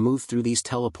people were moved through these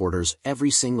teleporters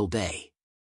every single day.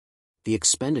 The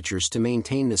expenditures to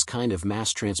maintain this kind of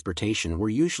mass transportation were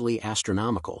usually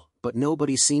astronomical, but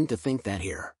nobody seemed to think that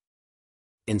here.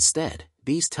 Instead,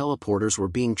 these teleporters were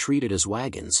being treated as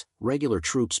wagons, regular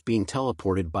troops being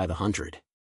teleported by the hundred.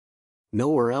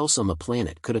 Nowhere else on the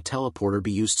planet could a teleporter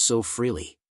be used so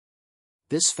freely.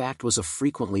 This fact was a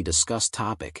frequently discussed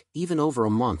topic, even over a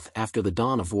month after the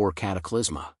dawn of war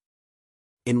cataclysma.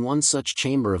 In one such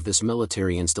chamber of this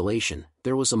military installation,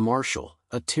 there was a marshal,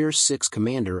 a Tier 6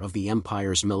 commander of the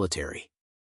Empire's military.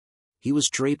 He was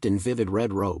draped in vivid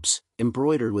red robes,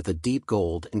 embroidered with a deep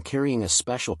gold and carrying a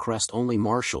special crest only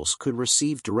marshals could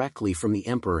receive directly from the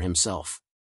Emperor himself.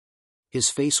 His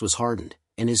face was hardened,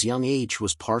 and his young age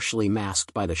was partially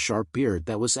masked by the sharp beard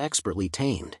that was expertly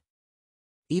tamed.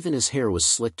 Even his hair was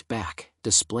slicked back,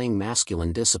 displaying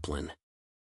masculine discipline.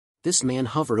 This man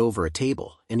hovered over a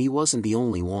table, and he wasn't the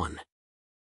only one.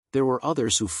 There were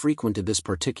others who frequented this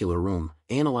particular room,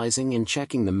 analyzing and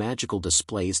checking the magical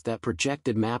displays that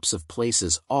projected maps of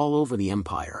places all over the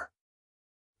Empire.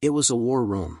 It was a war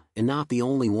room, and not the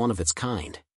only one of its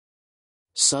kind.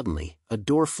 Suddenly, a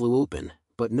door flew open,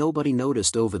 but nobody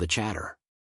noticed over the chatter.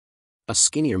 A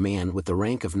skinnier man with the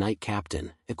rank of Knight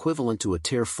Captain, equivalent to a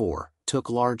Tier 4, took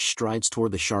large strides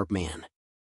toward the sharp man.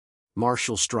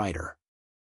 Marshal Strider.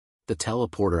 The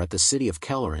teleporter at the city of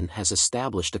Kelleran has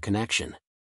established a connection.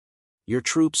 Your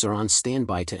troops are on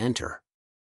standby to enter.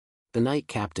 The Knight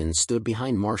Captain stood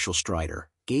behind Marshal Strider,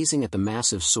 gazing at the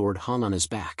massive sword hung on his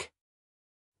back.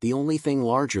 The only thing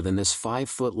larger than this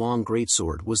 5-foot-long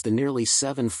greatsword was the nearly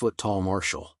 7-foot-tall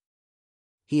Marshal.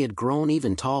 He had grown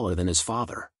even taller than his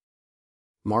father.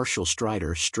 Marshal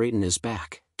Strider straightened his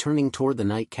back, turning toward the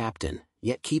Knight Captain,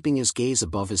 yet keeping his gaze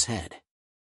above his head.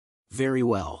 Very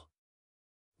well.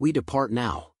 We depart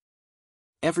now.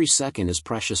 Every second is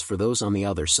precious for those on the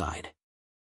other side.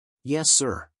 Yes,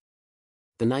 sir.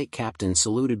 The Knight Captain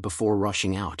saluted before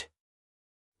rushing out.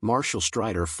 Marshal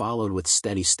Strider followed with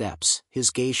steady steps,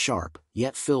 his gaze sharp,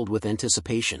 yet filled with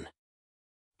anticipation.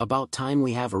 About time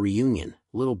we have a reunion,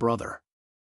 little brother.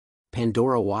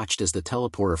 Pandora watched as the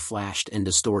teleporter flashed and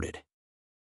distorted.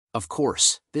 Of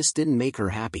course, this didn't make her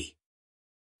happy.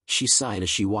 She sighed as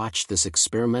she watched this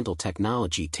experimental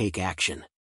technology take action.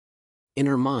 In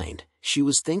her mind, she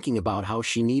was thinking about how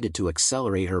she needed to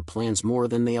accelerate her plans more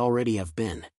than they already have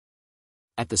been.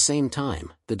 At the same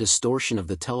time, the distortion of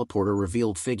the teleporter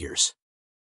revealed figures.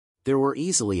 There were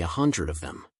easily 100 of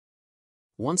them.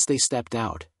 Once they stepped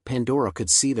out, Pandora could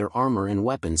see their armor and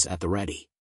weapons at the ready.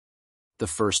 The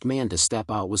first man to step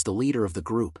out was the leader of the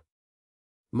group,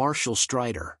 Marshal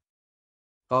Strider.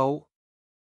 Oh?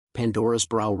 Pandora's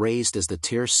brow raised as the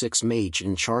Tier 6 mage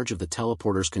in charge of the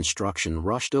teleporter's construction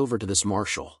rushed over to this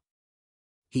marshal.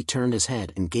 He turned his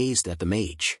head and gazed at the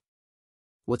mage.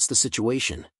 What's the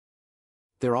situation?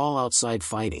 They're all outside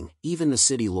fighting, even the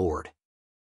city lord.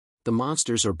 The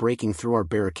monsters are breaking through our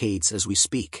barricades as we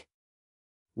speak.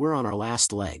 We're on our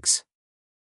last legs.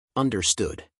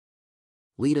 Understood.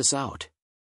 Lead us out.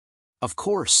 Of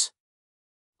course.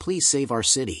 Please save our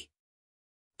city.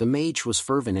 The mage was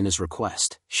fervent in his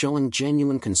request, showing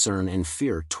genuine concern and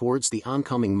fear towards the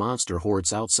oncoming monster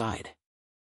hordes outside.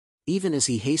 Even as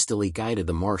he hastily guided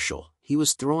the marshal, he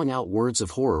was throwing out words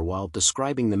of horror while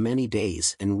describing the many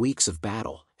days and weeks of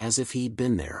battle, as if he'd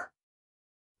been there.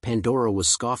 Pandora was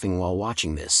scoffing while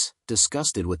watching this,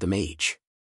 disgusted with the mage.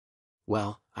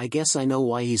 Well, I guess I know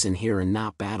why he's in here and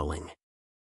not battling.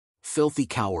 Filthy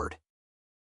coward.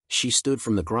 She stood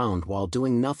from the ground while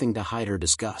doing nothing to hide her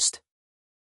disgust.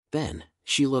 Then,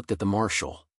 she looked at the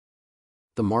marshal.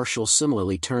 The marshal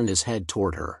similarly turned his head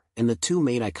toward her, and the two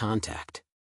made eye contact.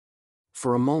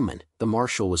 For a moment, the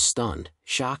marshal was stunned,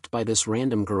 shocked by this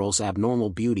random girl's abnormal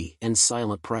beauty and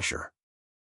silent pressure.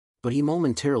 But he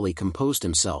momentarily composed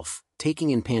himself,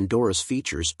 taking in Pandora's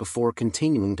features before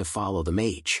continuing to follow the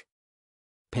mage.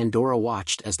 Pandora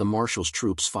watched as the marshal's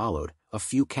troops followed, a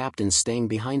few captains staying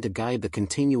behind to guide the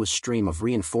continuous stream of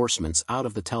reinforcements out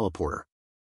of the teleporter.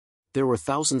 There were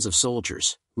thousands of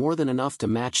soldiers, more than enough to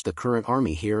match the current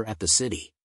army here at the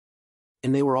city.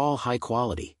 And they were all high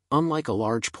quality, unlike a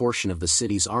large portion of the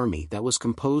city's army that was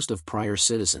composed of prior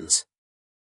citizens.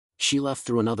 She left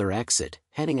through another exit,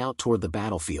 heading out toward the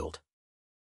battlefield.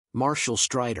 Marshal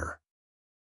Strider.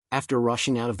 After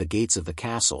rushing out of the gates of the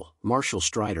castle, Marshal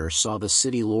Strider saw the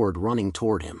city lord running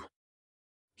toward him.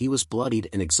 He was bloodied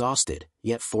and exhausted,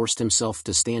 yet forced himself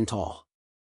to stand tall.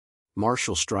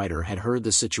 Marshal Strider had heard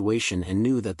the situation and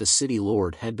knew that the city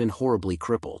lord had been horribly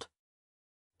crippled.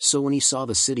 So when he saw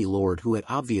the city lord who had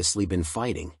obviously been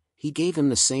fighting, he gave him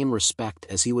the same respect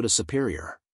as he would a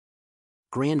superior.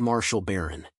 Grand Marshal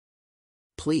Baron.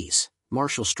 Please,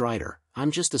 Marshal Strider,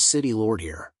 I'm just a city lord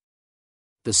here.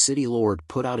 The city lord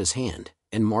put out his hand,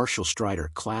 and Marshal Strider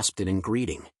clasped it in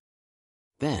greeting.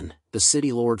 Then, the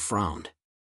city lord frowned.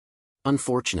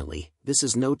 Unfortunately, this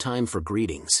is no time for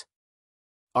greetings.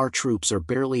 Our troops are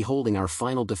barely holding our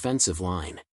final defensive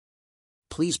line.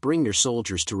 Please bring your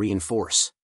soldiers to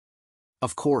reinforce.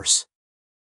 Of course.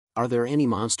 Are there any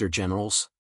monster generals?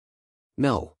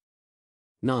 No.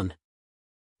 None.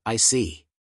 I see.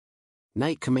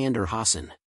 Knight Commander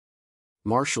Hassan.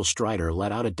 Marshal Strider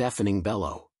let out a deafening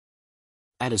bellow.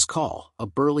 At his call, a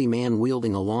burly man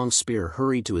wielding a long spear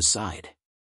hurried to his side.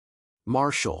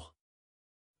 Marshal.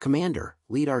 Commander,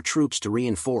 lead our troops to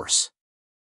reinforce.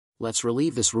 Let's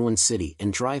relieve this ruined city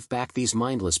and drive back these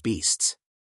mindless beasts.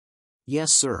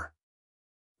 Yes, sir.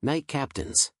 Knight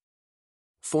captains.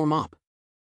 Form up.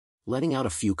 Letting out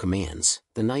a few commands,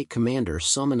 the knight commander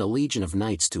summoned a legion of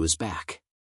knights to his back.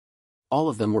 All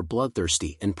of them were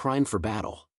bloodthirsty and primed for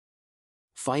battle.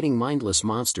 Fighting mindless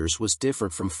monsters was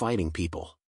different from fighting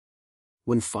people.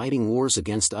 When fighting wars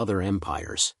against other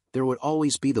empires, there would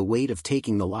always be the weight of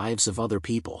taking the lives of other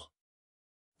people.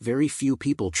 Very few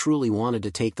people truly wanted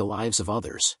to take the lives of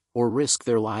others, or risk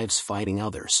their lives fighting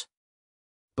others.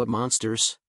 But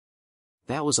monsters?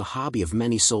 That was a hobby of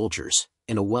many soldiers,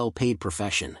 and a well-paid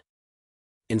profession.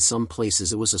 In some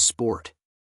places it was a sport.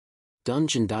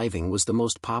 Dungeon diving was the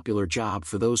most popular job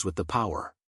for those with the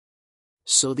power.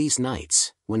 So these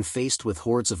knights, when faced with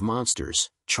hordes of monsters,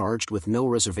 charged with no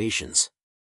reservations.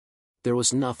 There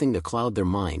was nothing to cloud their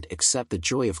mind except the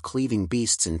joy of cleaving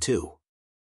beasts in two.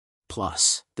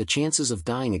 Plus, the chances of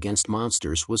dying against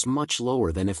monsters was much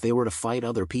lower than if they were to fight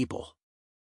other people.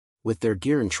 With their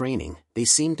gear and training, they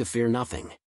seemed to fear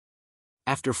nothing.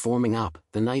 After forming up,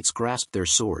 the knights grasped their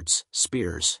swords,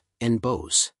 spears, and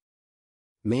bows.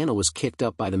 Mana was kicked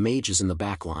up by the mages in the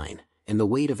back line, and the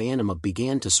weight of anima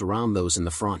began to surround those in the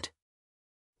front.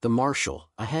 The marshal,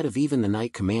 ahead of even the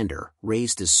knight commander,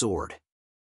 raised his sword.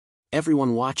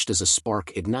 Everyone watched as a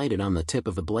spark ignited on the tip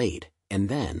of the blade, and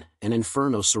then, an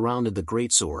inferno surrounded the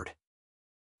greatsword.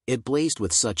 It blazed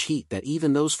with such heat that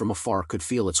even those from afar could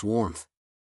feel its warmth.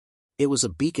 It was a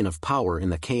beacon of power in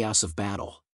the chaos of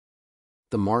battle.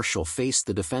 The marshal faced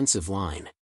the defensive line.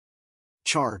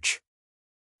 Charge!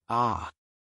 Ah!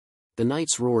 The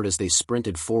knights roared as they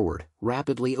sprinted forward,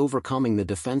 rapidly overcoming the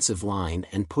defensive line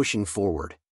and pushing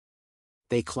forward.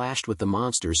 They clashed with the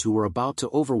monsters who were about to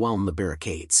overwhelm the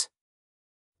barricades.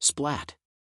 Splat!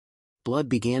 Blood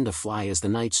began to fly as the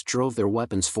knights drove their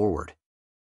weapons forward.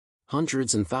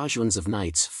 Hundreds and thousands of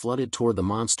knights flooded toward the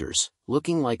monsters,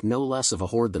 looking like no less of a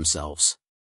horde themselves.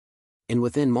 And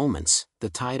within moments, the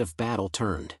tide of battle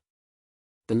turned.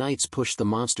 The knights pushed the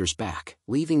monsters back,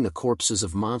 leaving the corpses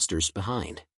of monsters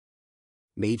behind.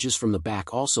 Mages from the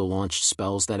back also launched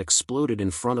spells that exploded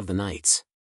in front of the knights.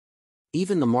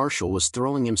 Even the marshal was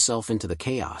throwing himself into the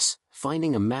chaos,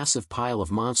 finding a massive pile of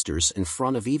monsters in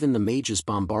front of even the mages'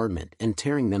 bombardment and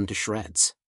tearing them to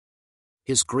shreds.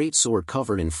 His great sword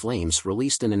covered in flames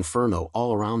released an inferno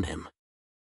all around him.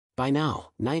 By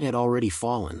now, night had already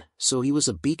fallen, so he was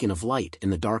a beacon of light in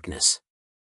the darkness.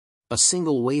 A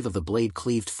single wave of the blade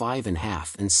cleaved 5 in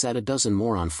half and set a dozen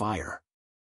more on fire.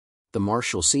 The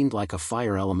marshal seemed like a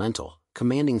fire elemental,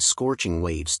 commanding scorching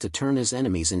waves to turn his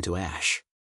enemies into ash.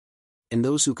 And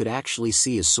those who could actually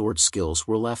see his sword skills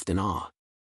were left in awe.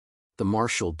 The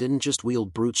marshal didn't just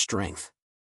wield brute strength.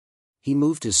 He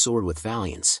moved his sword with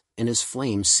valiance, and his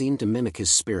flames seemed to mimic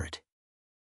his spirit.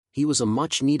 He was a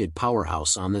much-needed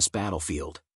powerhouse on this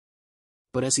battlefield.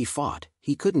 But as he fought,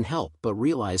 he couldn't help but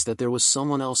realize that there was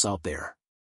someone else out there.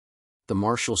 The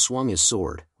marshal swung his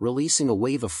sword, releasing a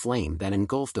wave of flame that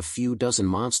engulfed a few dozen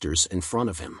monsters in front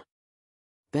of him.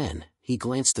 Then, he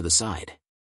glanced to the side.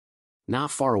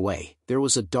 Not far away, there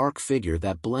was a dark figure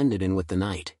that blended in with the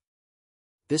night.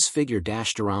 This figure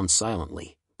dashed around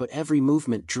silently, but every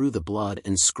movement drew the blood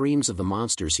and screams of the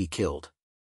monsters he killed.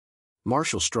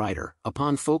 Marshal Strider,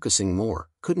 upon focusing more,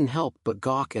 couldn't help but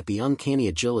gawk at the uncanny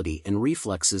agility and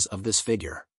reflexes of this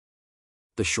figure.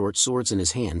 The short swords in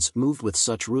his hands moved with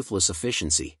such ruthless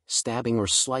efficiency, stabbing or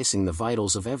slicing the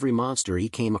vitals of every monster he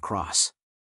came across.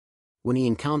 When he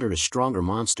encountered a stronger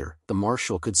monster, the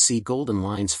marshal could see golden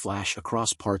lines flash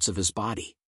across parts of his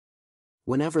body.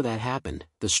 Whenever that happened,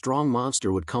 the strong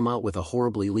monster would come out with a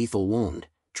horribly lethal wound,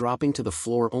 dropping to the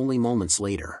floor only moments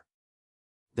later.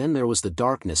 Then there was the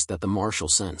darkness that the marshal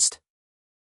sensed.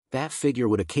 That figure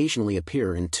would occasionally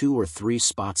appear in 2 or 3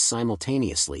 spots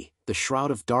simultaneously, the shroud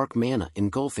of dark mana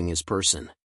engulfing his person.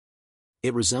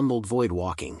 It resembled void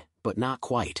walking, but not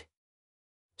quite.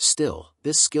 Still,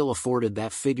 this skill afforded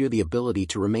that figure the ability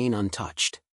to remain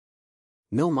untouched.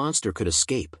 No monster could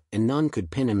escape, and none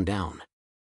could pin him down.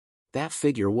 That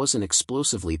figure wasn't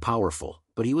explosively powerful,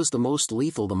 but he was the most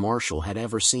lethal the marshal had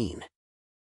ever seen.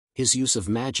 His use of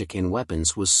magic and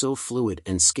weapons was so fluid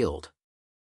and skilled.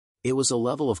 It was a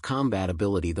level of combat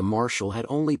ability the marshal had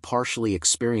only partially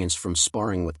experienced from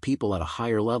sparring with people at a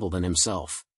higher level than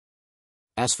himself.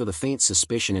 As for the faint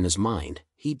suspicion in his mind,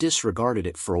 he disregarded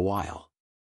it for a while.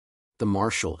 The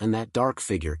marshal and that dark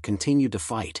figure continued to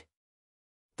fight.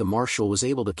 The marshal was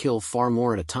able to kill far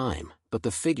more at a time, but the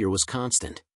figure was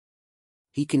constant.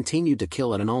 He continued to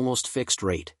kill at an almost fixed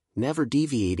rate, never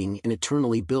deviating and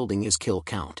eternally building his kill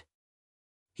count.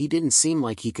 He didn't seem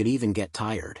like he could even get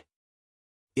tired.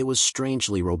 It was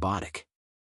strangely robotic.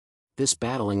 This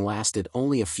battling lasted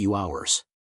only a few hours.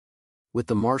 With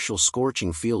the marshal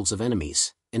scorching fields of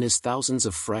enemies, and his thousands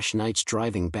of fresh knights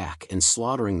driving back and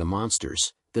slaughtering the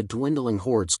monsters, the dwindling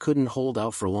hordes couldn't hold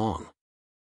out for long.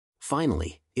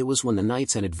 Finally, it was when the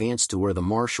knights had advanced to where the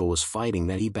marshal was fighting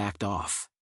that he backed off.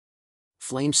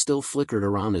 Flames still flickered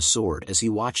around his sword as he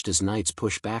watched his knights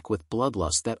push back with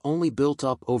bloodlust that only built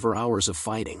up over hours of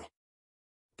fighting.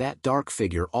 That dark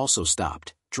figure also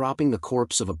stopped, dropping the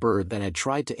corpse of a bird that had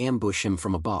tried to ambush him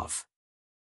from above.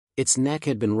 Its neck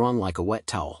had been wrung like a wet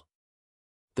towel.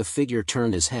 The figure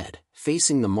turned his head,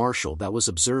 facing the marshal that was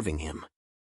observing him.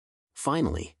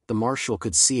 Finally, the marshal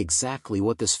could see exactly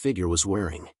what this figure was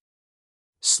wearing.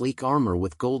 Sleek armor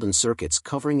with golden circuits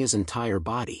covering his entire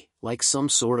body, like some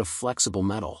sort of flexible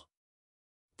metal.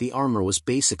 The armor was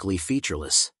basically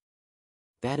featureless.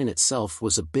 That in itself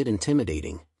was a bit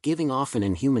intimidating, giving off an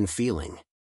inhuman feeling.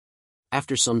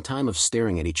 After some time of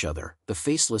staring at each other, the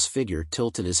faceless figure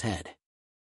tilted his head.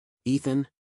 "Ethan?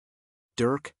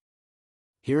 Dirk?"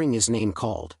 Hearing his name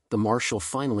called, the marshal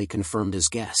finally confirmed his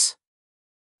guess.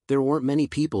 There weren't many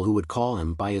people who would call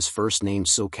him by his first name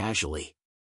so casually.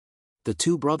 The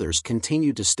two brothers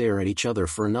continued to stare at each other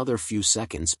for another few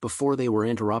seconds before they were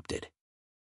interrupted.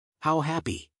 "How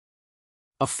happy!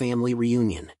 A family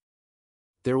reunion."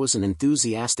 There was an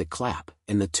enthusiastic clap,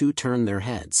 and the two turned their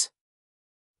heads.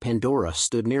 Pandora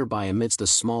stood nearby amidst a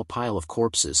small pile of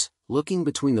corpses, looking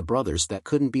between the brothers that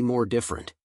couldn't be more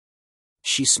different.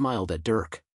 She smiled at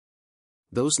Dirk.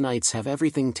 "Those knights have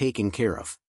everything taken care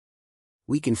of.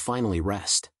 We can finally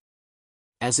rest."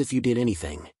 "As if you did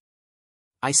anything."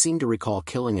 I seem to recall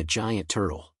killing a giant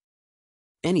turtle.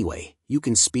 Anyway, you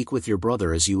can speak with your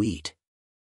brother as you eat.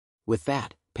 With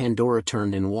that, Pandora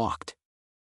turned and walked.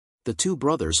 The two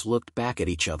brothers looked back at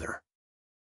each other.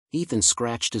 Ethan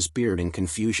scratched his beard in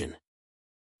confusion.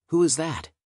 Who is that?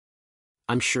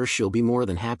 I'm sure she'll be more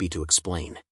than happy to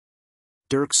explain.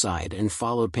 Dirk sighed and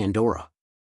followed Pandora.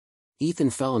 Ethan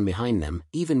fell in behind them,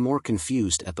 even more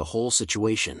confused at the whole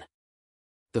situation.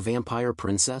 The vampire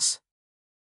princess?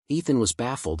 Ethan was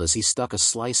baffled as he stuck a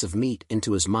slice of meat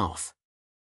into his mouth.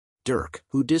 Dirk,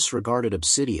 who disregarded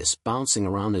Obsidious bouncing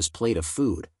around his plate of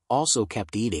food, also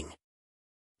kept eating.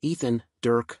 Ethan,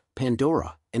 Dirk,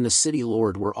 Pandora, and the city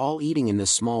lord were all eating in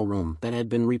this small room that had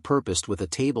been repurposed with a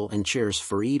table and chairs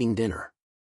for eating dinner.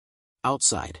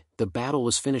 Outside, the battle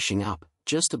was finishing up,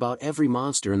 just about every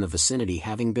monster in the vicinity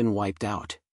having been wiped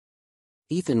out.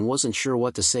 Ethan wasn't sure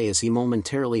what to say as he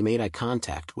momentarily made eye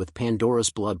contact with Pandora's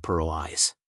blood pearl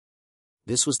eyes.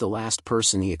 This was the last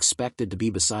person he expected to be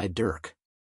beside Dirk.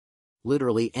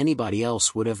 Literally anybody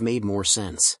else would have made more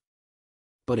sense.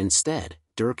 But instead,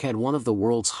 Dirk had one of the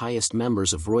world's highest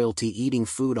members of royalty eating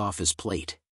food off his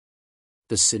plate.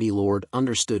 The city lord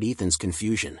understood Ethan's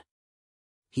confusion.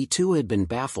 He too had been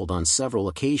baffled on several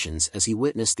occasions as he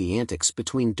witnessed the antics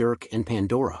between Dirk and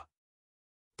Pandora.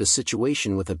 The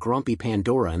situation with a grumpy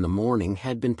Pandora in the morning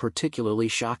had been particularly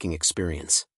shocking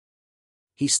experience.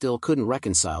 He still couldn't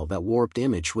reconcile that warped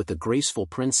image with the graceful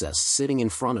princess sitting in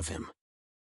front of him.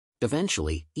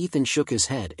 Eventually, Ethan shook his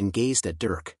head and gazed at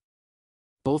Dirk.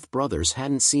 Both brothers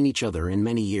hadn't seen each other in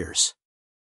many years.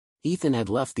 Ethan had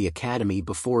left the academy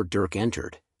before Dirk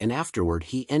entered, and afterward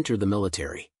he entered the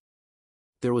military.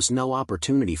 There was no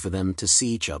opportunity for them to see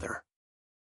each other.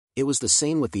 It was the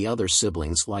same with the other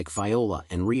siblings like Viola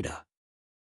and Rita.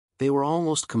 They were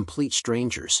almost complete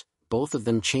strangers, both of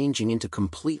them changing into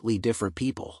completely different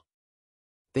people.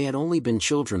 They had only been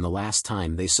children the last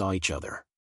time they saw each other.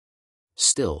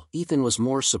 Still, Ethan was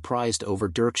more surprised over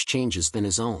Dirk's changes than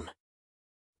his own.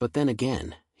 But then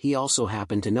again, he also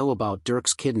happened to know about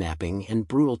Dirk's kidnapping and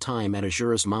brutal time at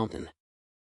Azura's mountain.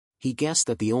 He guessed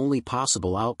that the only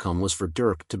possible outcome was for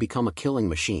Dirk to become a killing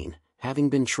machine, having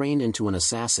been trained into an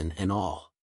assassin and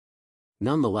all.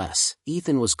 Nonetheless,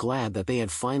 Ethan was glad that they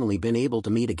had finally been able to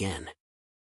meet again.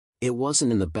 It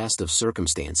wasn't in the best of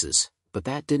circumstances, but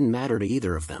that didn't matter to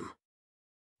either of them.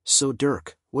 So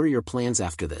Dirk, what are your plans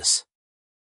after this?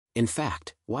 In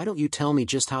fact, why don't you tell me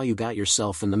just how you got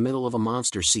yourself in the middle of a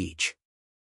monster siege?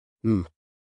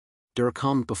 Dirk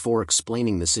hummed before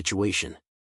explaining the situation.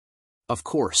 Of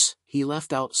course, he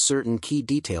left out certain key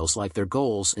details like their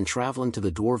goals and traveling to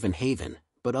the Dwarven Haven,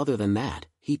 but other than that,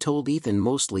 he told Ethan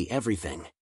mostly everything.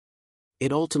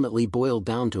 It ultimately boiled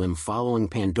down to him following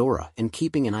Pandora and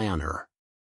keeping an eye on her.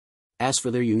 As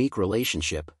for their unique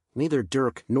relationship, neither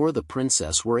Dirk nor the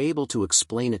princess were able to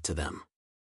explain it to them.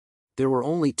 There were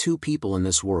only two people in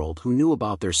this world who knew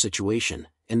about their situation,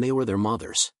 and they were their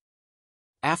mothers.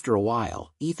 After a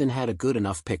while, Ethan had a good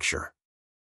enough picture.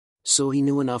 So he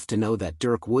knew enough to know that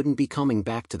Dirk wouldn't be coming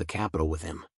back to the capital with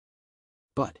him.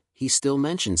 But, he still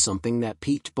mentioned something that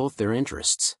piqued both their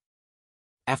interests.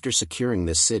 After securing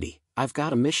this city, I've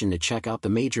got a mission to check out the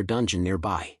major dungeon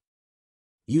nearby.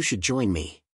 You should join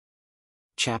me.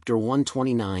 Chapter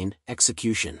 129,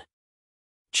 Execution.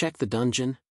 Check the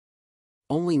dungeon?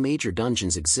 Only major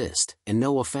dungeons exist, and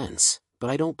no offense, but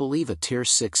I don't believe a Tier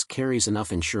 6 carries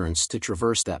enough insurance to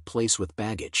traverse that place with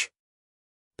baggage.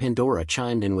 Pandora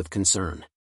chimed in with concern.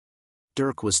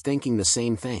 Dirk was thinking the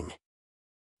same thing.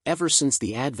 Ever since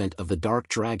the advent of the Dark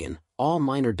Dragon, all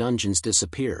minor dungeons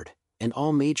disappeared, and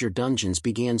all major dungeons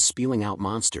began spewing out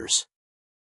monsters.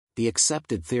 The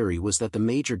accepted theory was that the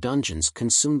major dungeons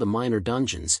consumed the minor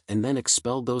dungeons and then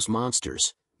expelled those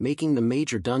monsters, making the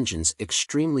major dungeons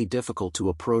extremely difficult to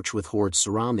approach with hordes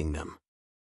surrounding them.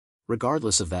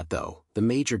 Regardless of that though, the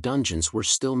major dungeons were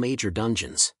still major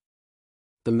dungeons.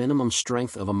 The minimum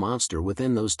strength of a monster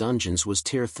within those dungeons was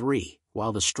Tier 3,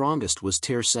 while the strongest was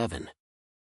Tier 7.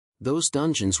 Those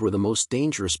dungeons were the most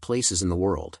dangerous places in the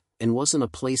world, and wasn't a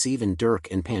place even Dirk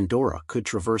and Pandora could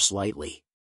traverse lightly.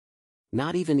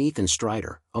 Not even Ethan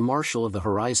Strider, a marshal of the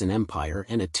Horizon Empire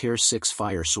and a Tier 6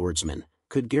 fire swordsman,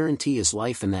 could guarantee his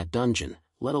life in that dungeon,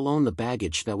 let alone the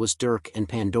baggage that was Dirk and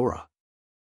Pandora.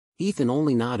 Ethan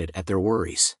only nodded at their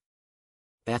worries.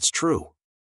 That's true.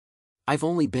 I've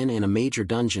only been in a major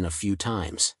dungeon a few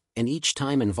times, and each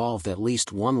time involved at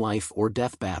least one life or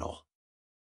death battle.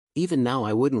 Even now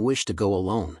I wouldn't wish to go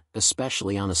alone,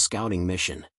 especially on a scouting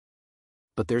mission.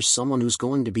 But there's someone who's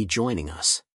going to be joining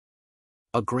us.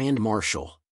 A Grand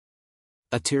Marshal.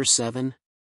 A Tier 7?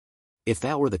 If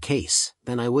that were the case,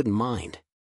 then I wouldn't mind.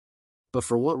 But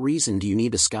for what reason do you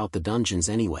need to scout the dungeons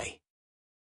anyway?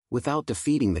 Without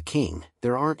defeating the king,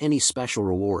 there aren't any special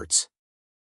rewards.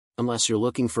 Unless you're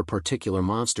looking for particular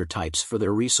monster types for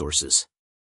their resources.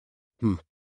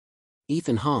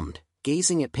 Ethan hummed,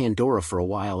 gazing at Pandora for a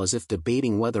while as if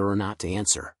debating whether or not to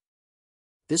answer.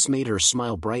 This made her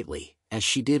smile brightly, as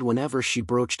she did whenever she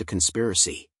broached a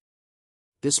conspiracy.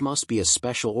 This must be a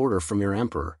special order from your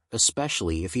emperor,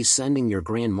 especially if he's sending your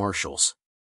grand marshals.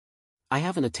 I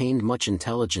haven't attained much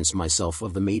intelligence myself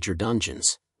of the major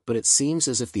dungeons, but it seems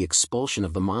as if the expulsion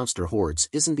of the monster hordes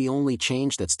isn't the only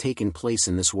change that's taken place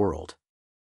in this world.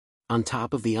 On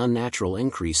top of the unnatural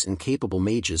increase in capable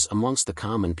mages amongst the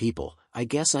common people, I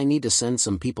guess I need to send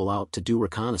some people out to do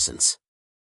reconnaissance.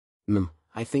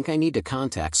 I think I need to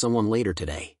contact someone later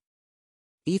today.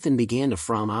 Ethan began to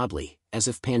frown oddly, as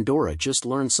if Pandora just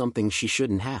learned something she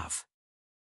shouldn't have.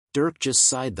 Dirk just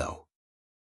sighed though.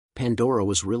 Pandora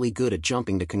was really good at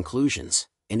jumping to conclusions,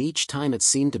 and each time it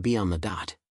seemed to be on the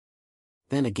dot.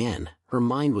 Then again, her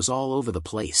mind was all over the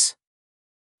place.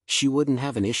 She wouldn't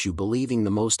have an issue believing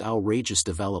the most outrageous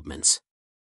developments.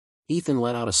 Ethan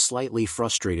let out a slightly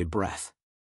frustrated breath.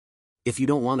 If you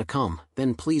don't want to come,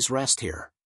 then please rest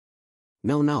here.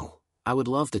 No, I would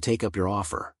love to take up your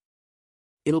offer.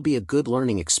 It'll be a good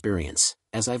learning experience,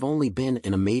 as I've only been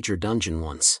in a major dungeon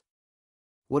once.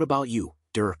 What about you,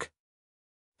 Dirk?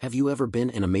 Have you ever been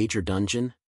in a major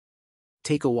dungeon?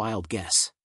 Take a wild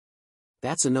guess.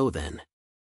 That's a no then.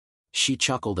 She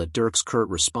chuckled at Dirk's curt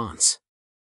response.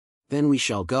 Then we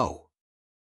shall go.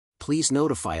 Please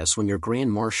notify us when your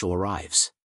Grand Marshal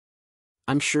arrives.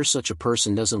 I'm sure such a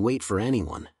person doesn't wait for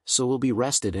anyone, so we'll be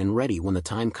rested and ready when the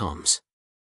time comes.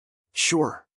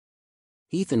 Sure.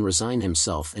 Ethan resigned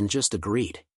himself and just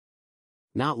agreed.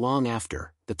 Not long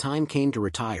after, the time came to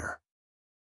retire.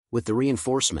 With the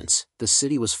reinforcements, the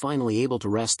city was finally able to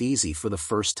rest easy for the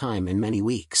first time in many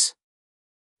weeks.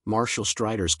 Marshal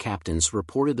Strider's captains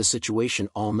reported the situation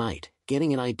all night,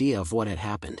 getting an idea of what had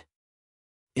happened.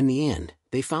 In the end,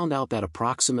 they found out that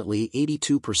approximately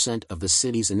 82% of the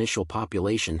city's initial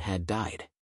population had died.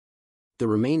 The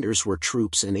remainders were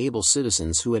troops and able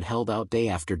citizens who had held out day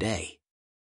after day.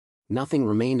 Nothing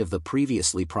remained of the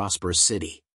previously prosperous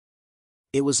city.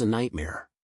 It was a nightmare.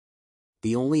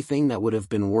 The only thing that would have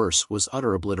been worse was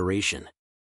utter obliteration.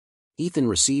 Ethan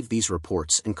received these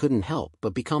reports and couldn't help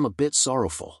but become a bit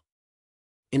sorrowful.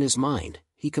 In his mind,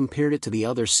 he compared it to the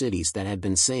other cities that had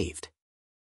been saved.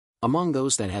 Among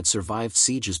those that had survived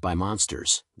sieges by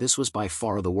monsters, this was by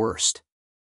far the worst.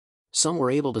 Some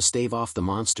were able to stave off the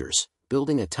monsters,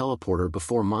 building a teleporter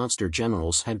before monster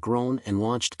generals had grown and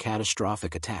launched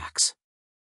catastrophic attacks.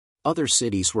 Other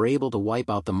cities were able to wipe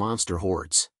out the monster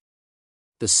hordes.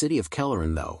 The city of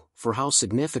Kelleran, though, for how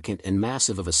significant and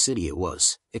massive of a city it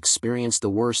was, experienced the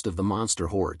worst of the monster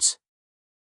hordes.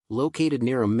 Located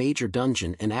near a major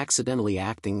dungeon and accidentally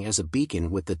acting as a beacon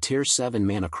with the Tier 7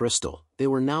 mana crystal, they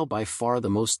were now by far the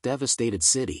most devastated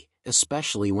city,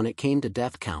 especially when it came to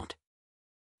death count.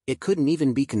 It couldn't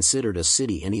even be considered a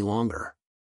city any longer.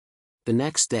 The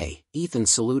next day, Ethan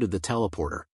saluted the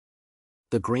teleporter.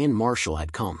 The Grand Marshal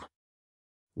had come.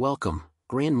 Welcome,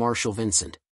 Grand Marshal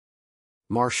Vincent.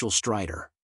 Marshal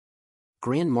Strider.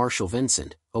 Grand Marshal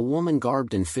Vincent, a woman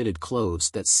garbed in fitted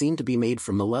clothes that seemed to be made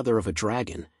from the leather of a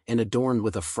dragon, and adorned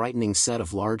with a frightening set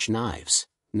of large knives,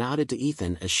 nodded to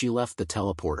Ethan as she left the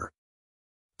teleporter.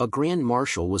 A Grand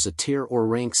Marshal was a tier or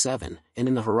rank 7, and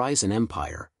in the Horizon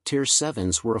Empire, tier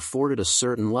 7s were afforded a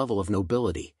certain level of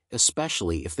nobility,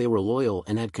 especially if they were loyal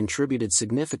and had contributed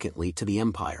significantly to the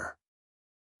Empire.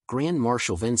 Grand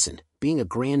Marshal Vincent, being a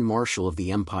Grand Marshal of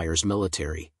the Empire's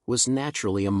military, was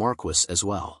naturally a Marquis as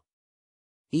well.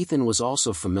 Ethan was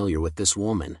also familiar with this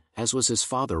woman, as was his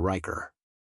father Riker.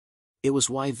 It was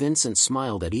why Vincent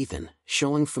smiled at Ethan,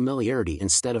 showing familiarity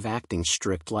instead of acting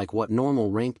strict like what normal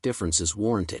rank differences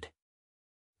warranted.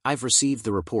 I've received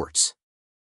the reports.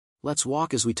 Let's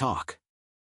walk as we talk.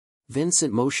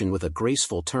 Vincent motioned with a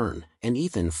graceful turn, and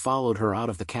Ethan followed her out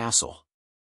of the castle.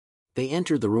 They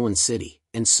entered the ruined city,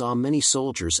 and saw many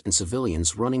soldiers and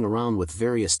civilians running around with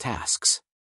various tasks.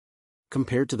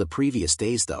 Compared to the previous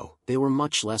days though, they were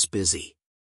much less busy.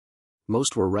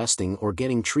 Most were resting or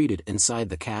getting treated inside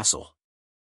the castle.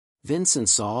 Vincent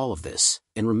saw all of this,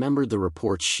 and remembered the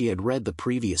reports she had read the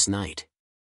previous night.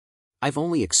 I've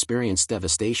only experienced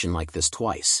devastation like this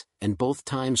twice, and both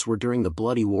times were during the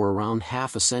bloody war around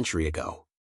half a century ago.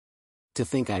 To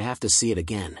think I'd have to see it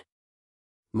again.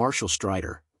 Marshal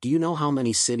Strider, do you know how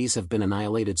many cities have been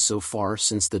annihilated so far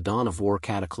since the dawn of war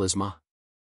cataclysma?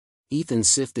 Ethan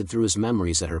sifted through his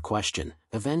memories at her question,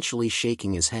 eventually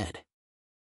shaking his head.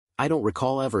 I don't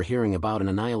recall ever hearing about an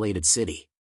annihilated city.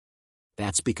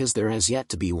 That's because there has yet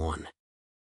to be one.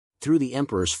 Through the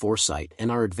Emperor's foresight and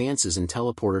our advances in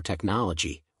teleporter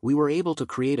technology, we were able to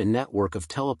create a network of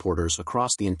teleporters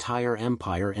across the entire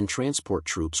empire and transport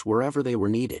troops wherever they were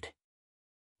needed.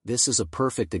 This is a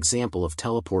perfect example of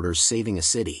teleporters saving a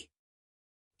city.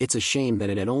 It's a shame that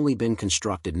it had only been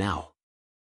constructed now.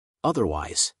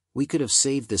 Otherwise, we could have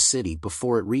saved this city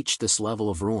before it reached this level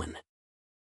of ruin.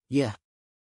 Yeah.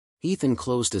 Ethan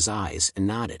closed his eyes and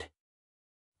nodded.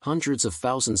 Hundreds of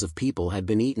thousands of people had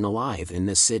been eaten alive in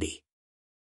this city.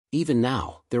 Even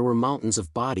now, there were mountains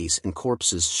of bodies and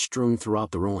corpses strewn throughout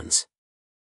the ruins.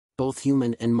 Both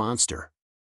human and monster.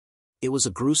 It was a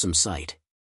gruesome sight.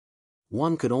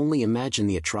 One could only imagine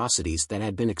the atrocities that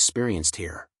had been experienced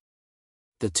here.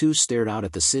 The two stared out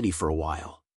at the city for a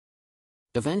while.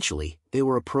 Eventually, they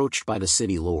were approached by the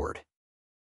city lord.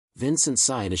 Vincent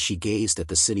sighed as she gazed at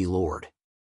the city lord.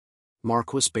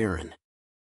 Marquis Baron.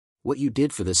 What you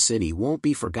did for this city won't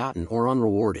be forgotten or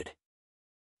unrewarded.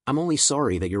 I'm only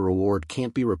sorry that your reward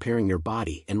can't be repairing your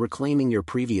body and reclaiming your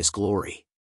previous glory.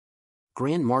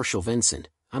 Grand Marshal Vincent,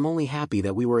 I'm only happy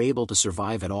that we were able to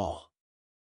survive at all.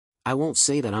 I won't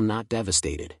say that I'm not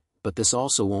devastated, but this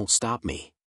also won't stop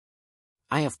me.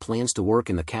 I have plans to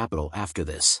work in the capital after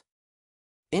this.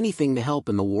 Anything to help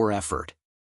in the war effort.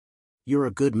 You're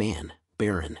a good man,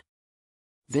 Baron.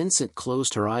 Vincent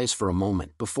closed her eyes for a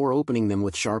moment before opening them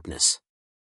with sharpness.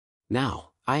 Now,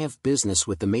 I have business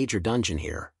with the major dungeon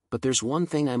here, but there's one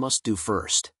thing I must do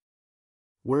first.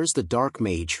 Where's the dark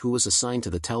mage who was assigned to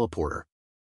the teleporter?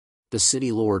 The city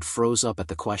lord froze up at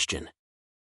the question.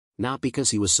 Not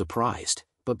because he was surprised,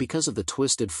 but because of the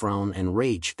twisted frown and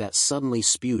rage that suddenly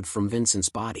spewed from Vincent's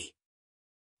body.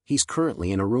 He's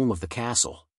currently in a room of the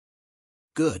castle.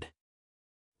 Good.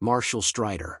 Marshal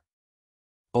Strider.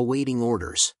 Awaiting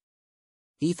orders.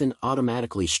 Ethan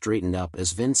automatically straightened up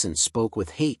as Vincent spoke with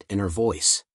hate in her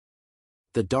voice.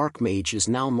 The Dark Mage is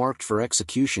now marked for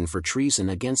execution for treason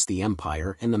against the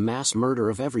Empire and the mass murder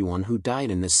of everyone who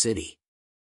died in this city.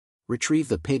 Retrieve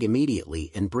the pig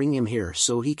immediately and bring him here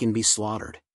so he can be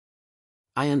slaughtered.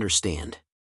 I understand.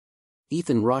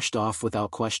 Ethan rushed off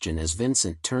without question as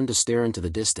Vincent turned to stare into the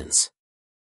distance.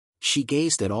 She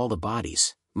gazed at all the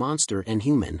bodies, monster and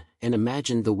human, and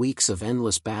imagined the weeks of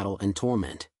endless battle and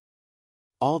torment.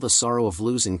 All the sorrow of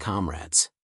losing comrades.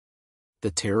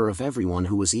 The terror of everyone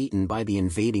who was eaten by the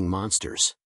invading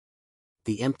monsters.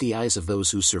 The empty eyes of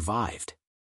those who survived.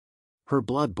 Her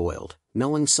blood boiled,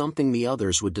 knowing something the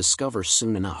others would discover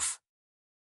soon enough.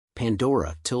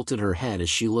 Pandora tilted her head as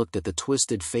she looked at the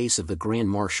twisted face of the Grand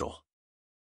Marshal.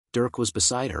 Dirk was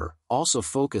beside her, also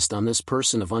focused on this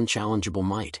person of unchallengeable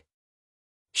might.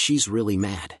 She's really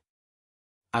mad.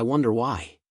 I wonder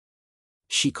why.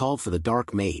 She called for the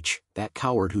Dark Mage, that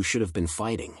coward who should have been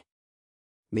fighting.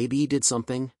 Maybe he did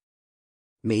something?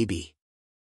 Maybe.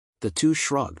 The two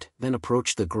shrugged, then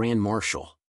approached the Grand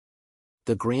Marshal.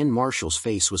 The Grand Marshal's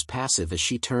face was passive as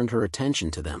she turned her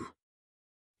attention to them.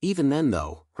 Even then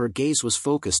though, her gaze was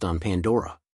focused on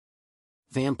Pandora.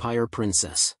 Vampire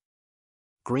Princess.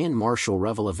 Grand Marshal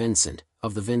Revela Vincent,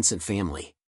 of the Vincent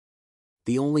family.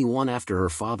 The only one after her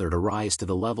father to rise to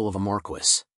the level of a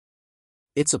marquis.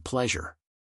 It's a pleasure.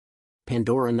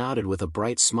 Pandora nodded with a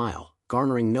bright smile,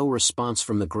 garnering no response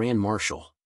from the Grand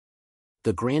Marshal.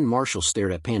 The Grand Marshal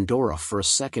stared at Pandora for a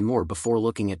second more before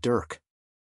looking at Dirk.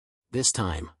 This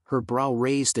time, her brow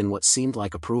raised in what seemed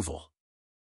like approval.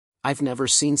 I've never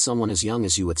seen someone as young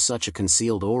as you with such a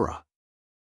concealed aura.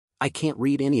 I can't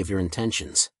read any of your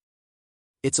intentions.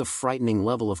 It's a frightening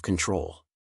level of control.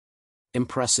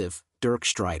 Impressive, Dirk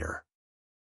Strider.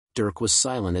 Dirk was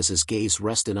silent as his gaze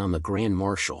rested on the Grand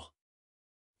Marshal.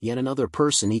 Yet another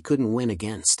person he couldn't win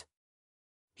against.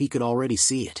 He could already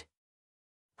see it.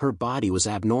 Her body was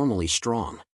abnormally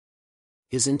strong.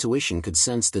 His intuition could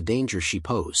sense the danger she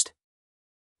posed.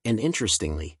 And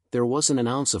interestingly, there wasn't an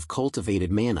ounce of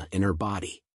cultivated mana in her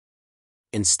body.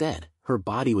 Instead, her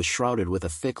body was shrouded with a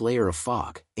thick layer of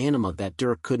fog, anima that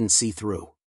Dirk couldn't see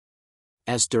through.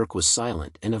 As Dirk was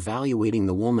silent and evaluating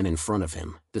the woman in front of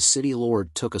him, the city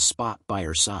lord took a spot by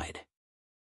her side.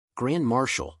 Grand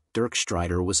Marshal, Dirk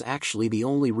Strider was actually the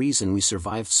only reason we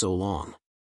survived so long.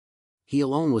 He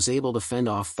alone was able to fend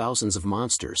off thousands of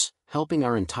monsters, helping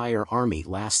our entire army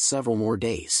last several more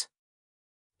days.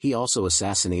 He also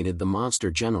assassinated the monster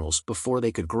generals before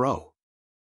they could grow.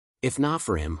 If not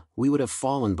for him, we would have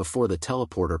fallen before the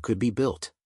teleporter could be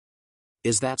built.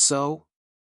 Is that so?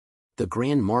 The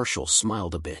Grand Marshal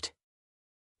smiled a bit.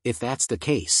 If that's the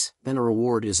case, then a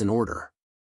reward is in order.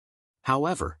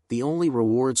 However, the only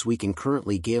rewards we can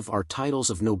currently give are titles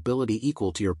of nobility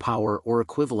equal to your power or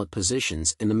equivalent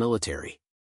positions in the military.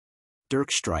 Dirk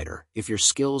Strider, if your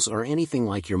skills are anything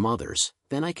like your mother's,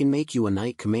 then I can make you a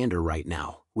Knight Commander right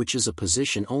now, which is a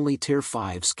position only Tier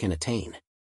 5s can attain.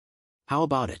 How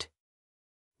about it?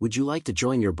 Would you like to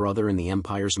join your brother in the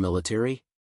Empire's military?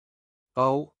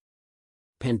 Oh?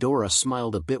 Pandora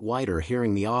smiled a bit wider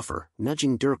hearing the offer,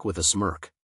 nudging Dirk with a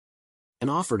smirk. An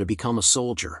offer to become a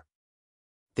soldier.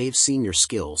 They've seen your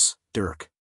skills, Dirk.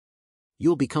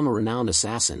 You'll become a renowned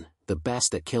assassin, the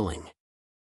best at killing.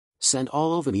 Sent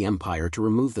all over the Empire to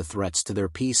remove the threats to their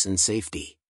peace and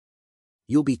safety.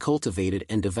 You'll be cultivated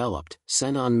and developed,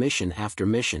 sent on mission after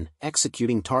mission,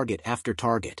 executing target after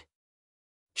target.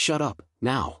 Shut up,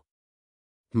 now.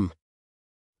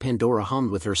 Pandora hummed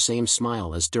with her same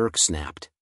smile as Dirk snapped.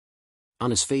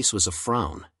 On his face was a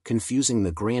frown, confusing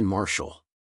the Grand Marshal.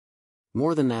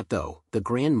 More than that though, the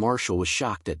Grand Marshal was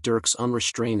shocked at Dirk's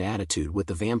unrestrained attitude with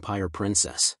the vampire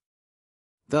princess.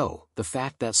 Though, the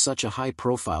fact that such a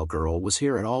high-profile girl was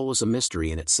here at all was a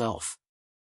mystery in itself.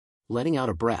 Letting out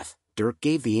a breath, Dirk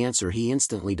gave the answer he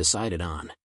instantly decided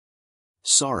on.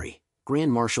 Sorry,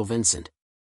 Grand Marshal Vincent.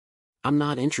 I'm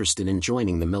not interested in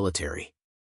joining the military.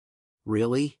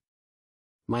 Really?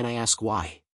 Might I ask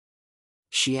why?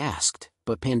 She asked,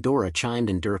 but Pandora chimed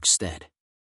in Dirk's stead.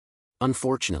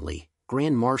 Unfortunately,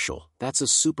 Grand Marshal, that's a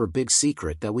super big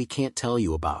secret that we can't tell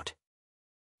you about.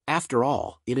 After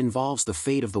all, it involves the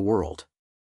fate of the world.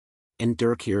 And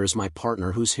Dirk here is my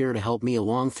partner who's here to help me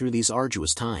along through these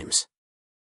arduous times.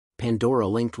 Pandora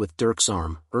linked with Dirk's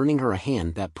arm, earning her a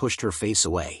hand that pushed her face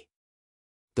away.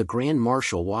 The Grand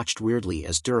Marshal watched weirdly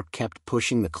as Dirk kept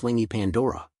pushing the clingy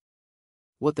Pandora.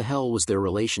 What the hell was their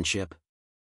relationship?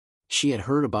 She had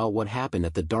heard about what happened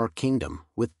at the Dark Kingdom,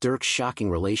 with Dirk's shocking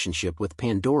relationship with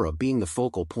Pandora being the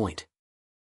focal point.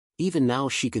 Even now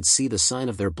she could see the sign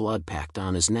of their blood pact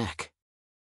on his neck.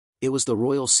 It was the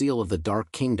royal seal of the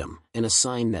Dark Kingdom, and a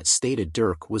sign that stated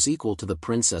Dirk was equal to the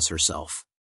princess herself.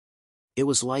 It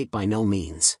was light by no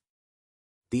means.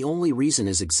 The only reason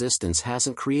his existence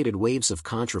hasn't created waves of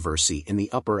controversy in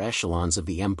the upper echelons of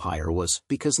the Empire was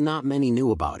because not many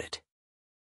knew about it.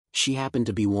 She happened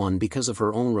to be one because of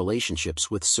her own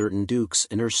relationships with certain dukes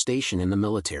and her station in the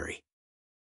military.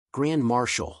 Grand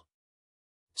Marshal.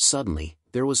 Suddenly,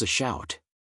 there was a shout.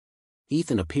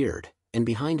 Ethan appeared, and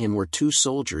behind him were two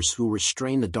soldiers who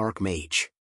restrained the Dark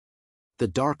Mage. The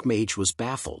Dark Mage was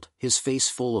baffled, his face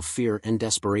full of fear and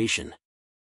desperation.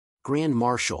 Grand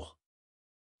Marshal.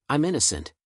 I'm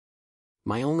innocent.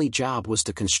 My only job was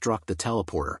to construct the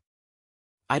teleporter.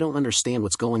 I don't understand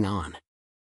what's going on.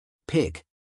 Pig.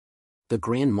 The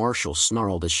Grand Marshal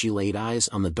snarled as she laid eyes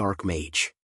on the Dark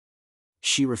Mage.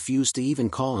 She refused to even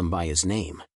call him by his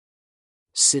name.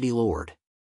 City Lord.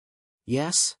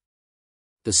 Yes?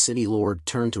 The City Lord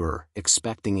turned to her,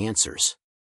 expecting answers.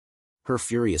 Her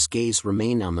furious gaze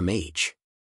remained on the mage.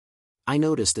 I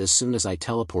noticed as soon as I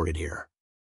teleported here.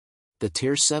 The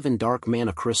Tier 7 Dark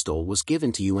Mana Crystal was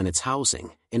given to you in its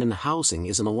housing, and in the housing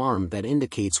is an alarm that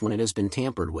indicates when it has been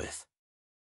tampered with.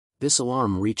 This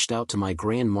alarm reached out to my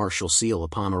Grand Marshal seal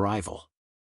upon arrival.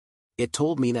 It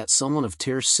told me that someone of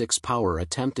Tier 6 power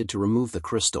attempted to remove the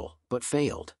crystal, but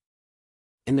failed.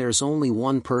 And there is only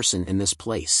one person in this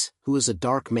place, who is a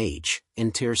Dark Mage,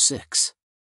 in Tier 6.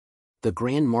 The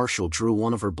Grand Marshal drew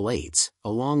one of her blades,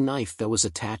 a long knife that was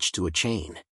attached to a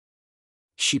chain.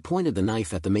 She pointed the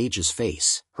knife at the mage's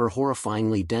face, her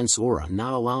horrifyingly dense aura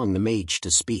not allowing the mage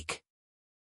to speak.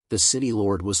 The City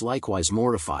Lord was likewise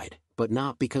mortified, but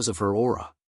not because of her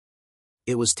aura.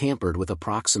 It was tampered with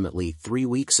approximately 3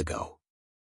 weeks ago.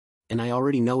 And I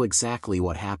already know exactly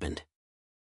what happened.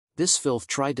 This filth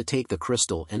tried to take the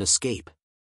crystal and escape.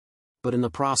 But in the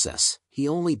process, he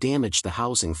only damaged the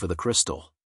housing for the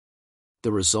crystal.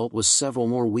 The result was several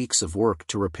more weeks of work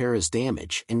to repair his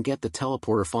damage and get the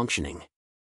teleporter functioning.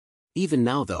 Even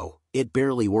now though, it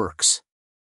barely works.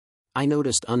 I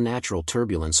noticed unnatural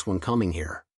turbulence when coming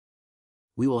here.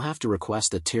 We will have to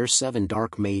request a Tier 7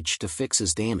 Dark Mage to fix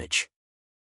his damage.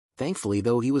 Thankfully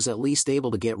though he was at least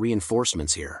able to get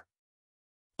reinforcements here.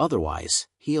 Otherwise,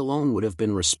 he alone would have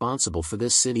been responsible for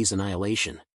this city's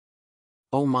annihilation.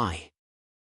 Oh my.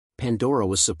 Pandora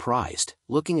was surprised,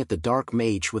 looking at the Dark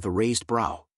Mage with a raised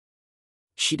brow.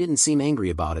 She didn't seem angry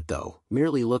about it though,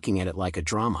 merely looking at it like a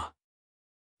drama.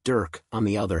 Dirk, on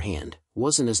the other hand,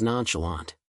 wasn't as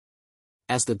nonchalant.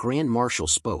 As the Grand Marshal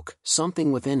spoke,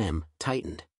 something within him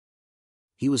tightened.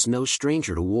 He was no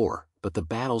stranger to war, but the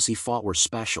battles he fought were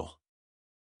special.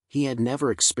 He had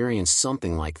never experienced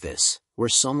something like this, where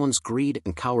someone's greed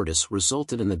and cowardice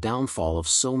resulted in the downfall of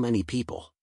so many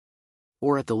people.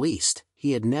 Or at the least,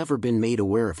 he had never been made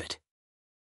aware of it.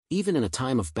 Even in a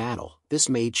time of battle, this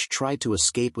mage tried to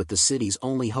escape with the city's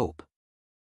only hope.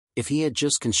 If he had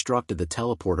just constructed the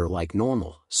teleporter like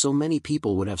normal, so many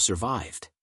people would have survived.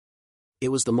 It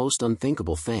was the most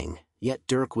unthinkable thing, yet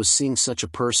Dirk was seeing such a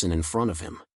person in front of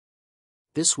him.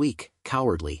 This weak,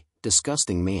 cowardly,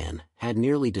 disgusting man had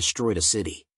nearly destroyed a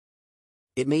city.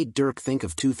 It made Dirk think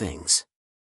of two things.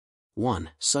 1.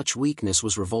 Such weakness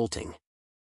was revolting.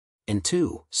 And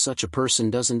 2. Such a person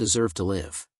doesn't deserve to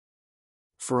live.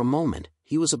 For a moment,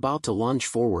 he was about to lunge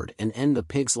forward and end the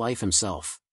pig's life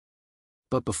himself.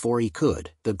 But before he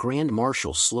could, the Grand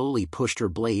Marshal slowly pushed her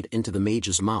blade into the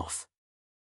mage's mouth.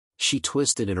 She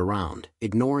twisted it around,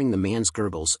 ignoring the man's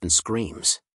gurgles and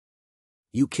screams.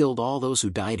 You killed all those who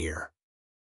died here.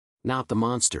 Not the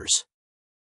monsters.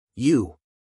 You.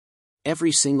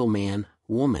 Every single man,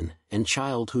 woman, and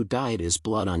child who died is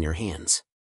blood on your hands.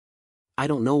 I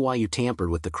don't know why you tampered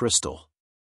with the crystal.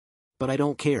 But I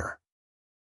don't care.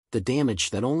 The damage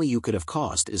that only you could have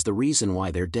caused is the reason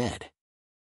why they're dead.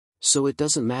 So it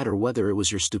doesn't matter whether it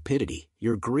was your stupidity,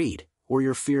 your greed, or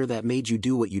your fear that made you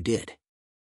do what you did.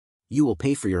 You will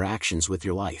pay for your actions with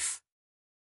your life.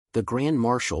 The Grand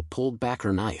Marshal pulled back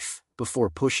her knife, before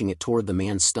pushing it toward the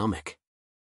man's stomach.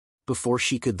 Before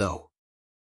she could though,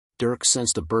 Dirk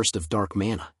sensed a burst of dark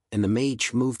mana, and the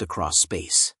mage moved across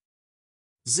space.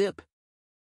 Zip!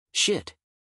 Shit!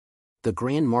 The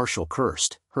Grand Marshal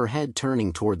cursed, her head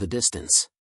turning toward the distance.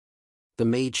 The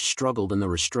mage struggled in the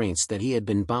restraints that he had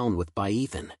been bound with by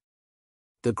Ethan.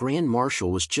 The Grand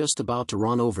Marshal was just about to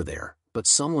run over there, but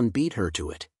someone beat her to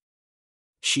it.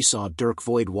 She saw Dirk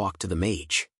Void walk to the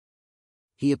mage.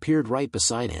 He appeared right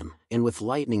beside him, and with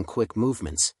lightning-quick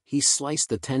movements, he sliced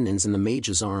the tendons in the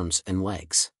mage's arms and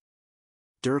legs.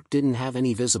 Dirk didn't have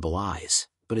any visible eyes,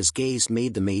 but his gaze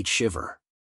made the mage shiver.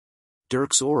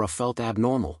 Dirk's aura felt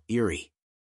abnormal, eerie.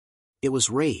 It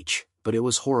was rage, but it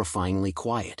was horrifyingly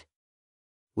quiet.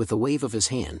 With a wave of his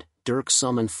hand, Dirk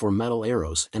summoned 4 metal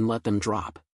arrows and let them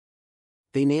drop.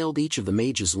 They nailed each of the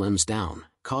mage's limbs down,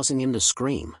 causing him to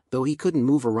scream, though he couldn't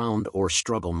move around or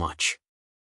struggle much.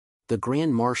 The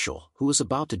Grand Marshal, who was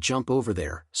about to jump over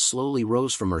there, slowly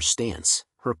rose from her stance,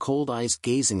 her cold eyes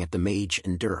gazing at the mage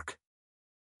and Dirk.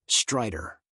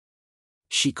 Strider.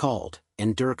 She called,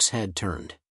 and Dirk's head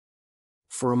turned.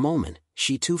 For a moment,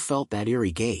 she too felt that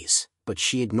eerie gaze, but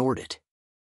she ignored it.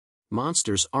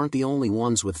 Monsters aren't the only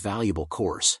ones with valuable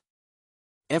cores.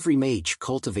 Every mage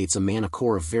cultivates a mana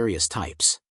core of various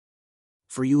types.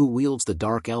 For you who wields the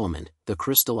dark element, the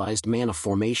crystallized mana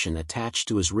formation attached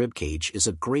to his ribcage is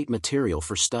a great material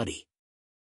for study.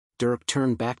 Dirk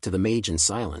turned back to the mage in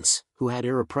silence, who had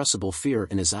irrepressible fear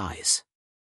in his eyes.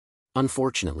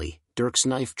 Unfortunately, Dirk's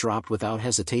knife dropped without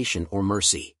hesitation or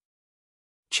mercy.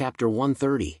 Chapter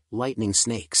 130, Lightning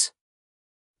Snakes.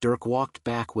 Dirk walked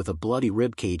back with a bloody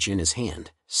ribcage in his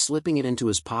hand, slipping it into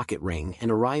his pocket ring and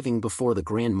arriving before the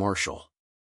Grand Marshal.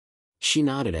 She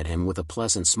nodded at him with a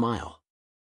pleasant smile.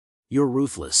 You're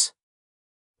ruthless.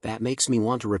 That makes me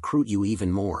want to recruit you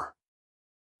even more.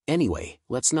 Anyway,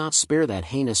 let's not spare that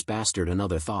heinous bastard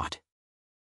another thought.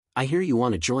 I hear you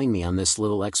want to join me on this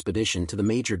little expedition to the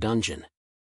major dungeon.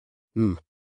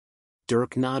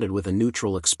 Dirk nodded with a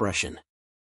neutral expression.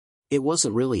 It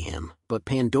wasn't really him, but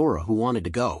Pandora who wanted to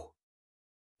go.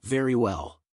 Very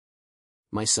well.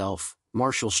 Myself,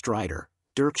 Marshal Strider,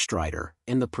 Dirk Strider,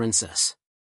 and the princess.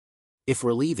 If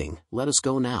we're leaving, let us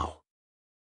go now.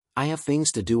 I have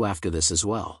things to do after this as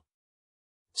well.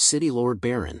 City Lord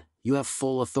Baron, you have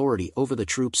full authority over the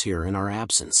troops here in our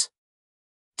absence.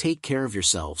 Take care of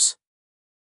yourselves.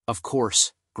 Of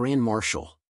course, Grand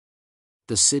Marshal.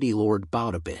 The City Lord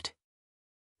bowed a bit.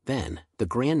 Then, the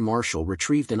Grand Marshal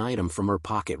retrieved an item from her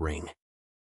pocket ring.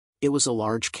 It was a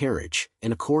large carriage,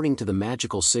 and according to the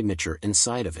magical signature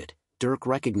inside of it, Dirk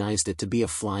recognized it to be a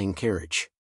flying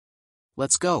carriage.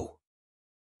 Let's go.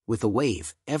 With a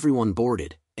wave, everyone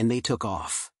boarded, and they took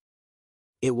off.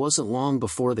 It wasn't long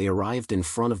before they arrived in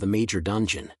front of the major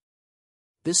dungeon.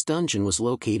 This dungeon was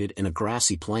located in a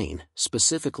grassy plain,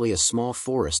 specifically a small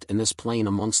forest in this plain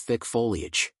amongst thick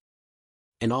foliage.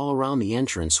 And all around the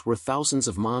entrance were thousands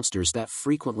of monsters that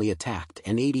frequently attacked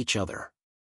and ate each other.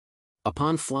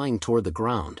 Upon flying toward the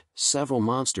ground, several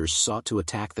monsters sought to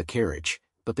attack the carriage,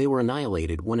 but they were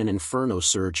annihilated when an inferno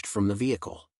surged from the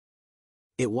vehicle.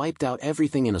 It wiped out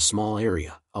everything in a small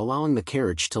area, allowing the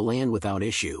carriage to land without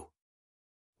issue.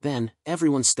 Then,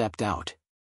 everyone stepped out.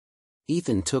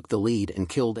 Ethan took the lead and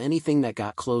killed anything that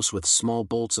got close with small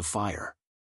bolts of fire.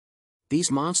 These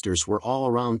monsters were all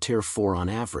around tier 4 on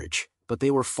average, but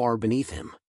they were far beneath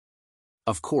him.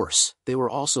 Of course, they were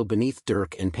also beneath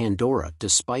Dirk and Pandora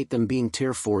despite them being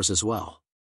tier 4s as well.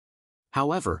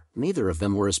 However, neither of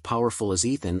them were as powerful as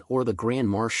Ethan or the Grand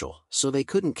Marshal, so they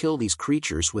couldn't kill these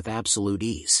creatures with absolute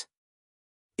ease.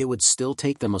 It would still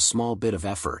take them a small bit of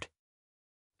effort.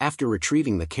 After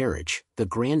retrieving the carriage, the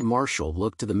Grand Marshal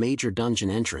looked to the major dungeon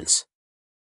entrance.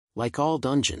 Like all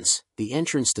dungeons, the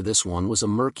entrance to this one was a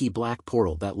murky black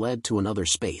portal that led to another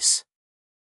space.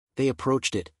 They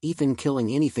approached it, Ethan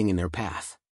killing anything in their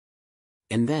path.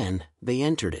 And then, they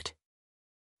entered it.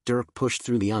 Dirk pushed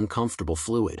through the uncomfortable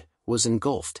fluid, was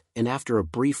engulfed, and after a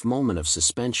brief moment of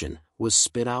suspension, was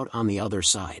spit out on the other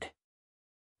side.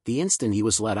 The instant he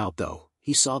was let out though,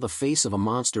 he saw the face of a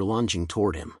monster lunging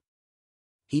toward him.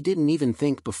 He didn't even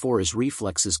think before his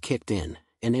reflexes kicked in,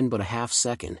 and in but a half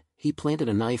second, he planted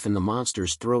a knife in the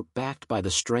monster's throat backed by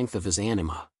the strength of his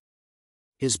anima.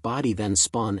 His body then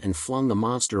spun and flung the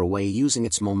monster away using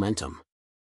its momentum.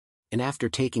 And after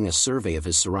taking a survey of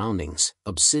his surroundings,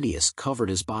 Obsidius covered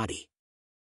his body.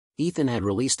 Ethan had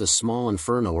released a small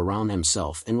inferno around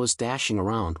himself and was dashing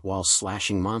around while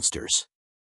slashing monsters.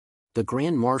 The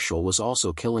Grand Marshal was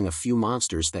also killing a few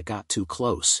monsters that got too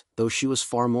close, though she was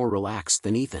far more relaxed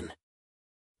than Ethan.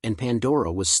 And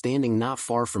Pandora was standing not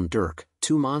far from Dirk,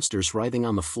 two monsters writhing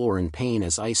on the floor in pain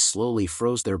as ice slowly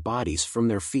froze their bodies from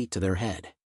their feet to their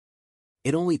head.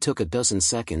 It only took a dozen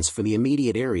seconds for the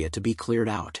immediate area to be cleared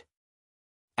out.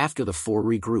 After the four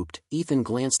regrouped, Ethan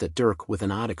glanced at Dirk with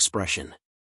an odd expression.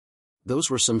 Those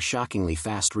were some shockingly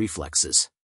fast reflexes.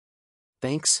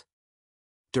 Thanks?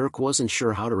 Dirk wasn't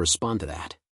sure how to respond to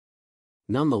that.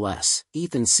 Nonetheless,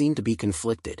 Ethan seemed to be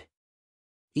conflicted.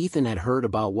 Ethan had heard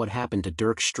about what happened to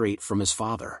Dirk straight from his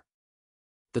father.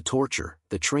 The torture,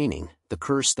 the training, the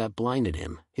curse that blinded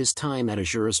him, his time at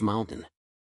Azura's mountain.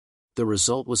 The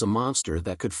result was a monster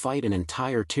that could fight an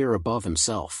entire tier above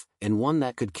himself, and one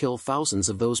that could kill thousands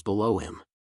of those below him.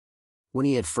 When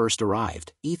he had first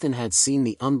arrived, Ethan had seen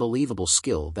the unbelievable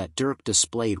skill that Dirk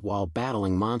displayed while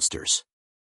battling monsters.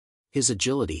 His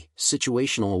agility,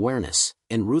 situational awareness,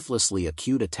 and ruthlessly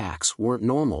acute attacks weren't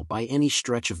normal by any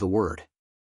stretch of the word.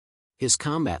 His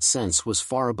combat sense was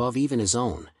far above even his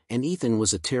own, and Ethan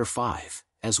was a tier 5,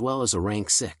 as well as a rank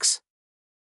 6.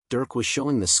 Dirk was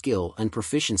showing the skill and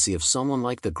proficiency of someone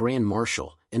like the Grand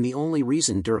Marshal, and the only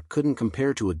reason Dirk couldn't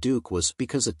compare to a duke was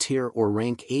because a tier or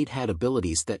rank 8 had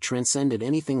abilities that transcended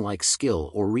anything like skill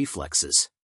or reflexes.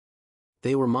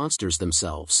 They were monsters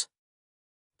themselves.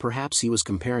 Perhaps he was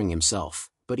comparing himself,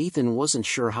 but Ethan wasn't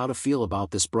sure how to feel about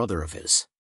this brother of his.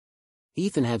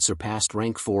 Ethan had surpassed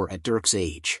rank 4 at Dirk's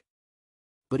age.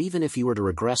 But even if he were to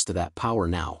regress to that power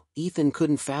now, Ethan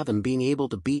couldn't fathom being able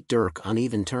to beat Dirk on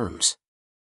even terms.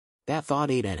 That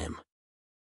thought ate at him.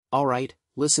 Alright,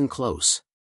 listen close.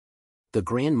 The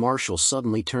Grand Marshal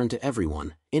suddenly turned to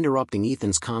everyone, interrupting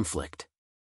Ethan's conflict.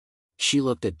 She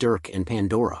looked at Dirk and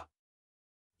Pandora.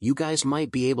 You guys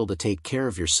might be able to take care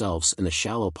of yourselves in the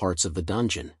shallow parts of the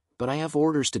dungeon, but I have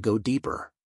orders to go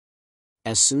deeper.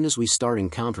 As soon as we start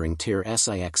encountering tier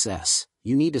SIXS,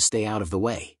 you need to stay out of the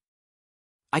way.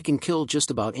 I can kill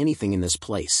just about anything in this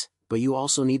place, but you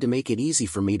also need to make it easy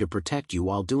for me to protect you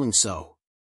while doing so.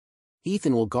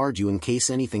 Ethan will guard you in case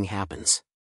anything happens.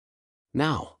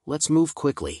 Now, let's move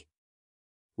quickly.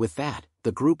 With that,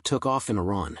 the group took off in a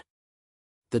run.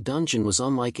 The dungeon was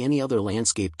unlike any other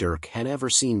landscape Dirk had ever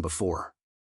seen before.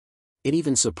 It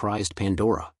even surprised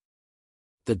Pandora.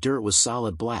 The dirt was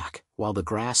solid black, while the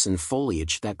grass and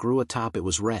foliage that grew atop it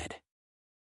was red.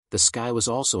 The sky was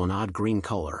also an odd green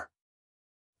color.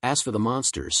 As for the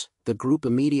monsters, the group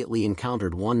immediately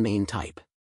encountered one main type.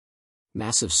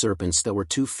 Massive serpents that were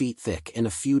 2 feet thick and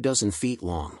a few dozen feet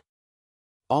long.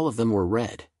 All of them were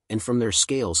red, and from their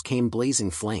scales came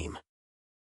blazing flame.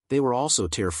 They were also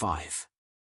tier 5.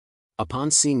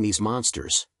 Upon seeing these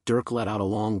monsters, Dirk let out a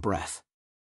long breath.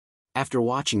 After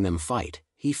watching them fight,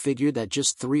 he figured that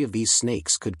just 3 of these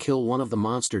snakes could kill one of the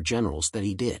monster generals that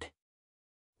he did.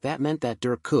 That meant that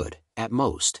Dirk could, at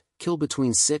most, kill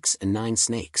between 6 and 9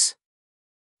 snakes.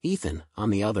 Ethan, on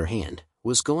the other hand,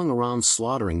 was going around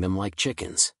slaughtering them like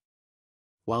chickens.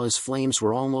 While his flames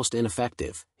were almost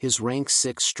ineffective, his rank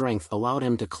 6 strength allowed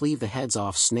him to cleave the heads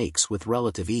off snakes with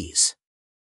relative ease.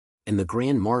 And the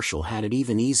Grand Marshal had it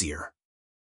even easier.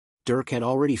 Dirk had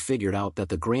already figured out that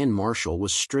the Grand Marshal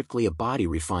was strictly a body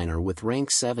refiner with rank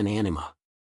 7 anima.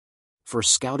 For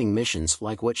scouting missions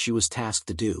like what she was tasked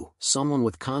to do, someone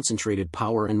with concentrated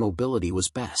power and mobility was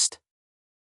best.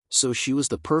 So she was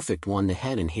the perfect one to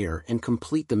head in here and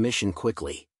complete the mission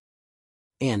quickly.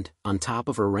 And, on top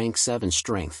of her rank 7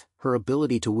 strength, her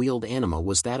ability to wield anima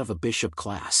was that of a bishop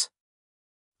class.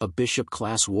 A bishop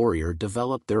class warrior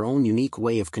developed their own unique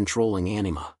way of controlling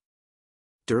anima.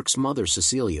 Dirk's mother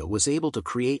Cecilia was able to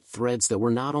create threads that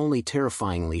were not only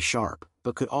terrifyingly sharp,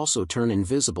 but could also turn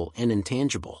invisible and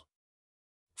intangible.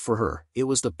 For her, it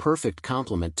was the perfect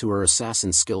complement to her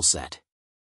assassin skill set.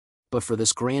 But for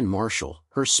this Grand Marshal,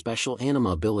 her special anima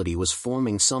ability was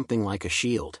forming something like a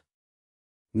shield.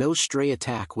 No stray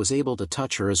attack was able to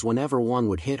touch her, as whenever one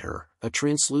would hit her, a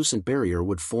translucent barrier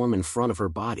would form in front of her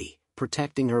body,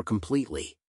 protecting her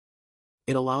completely.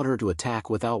 It allowed her to attack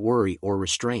without worry or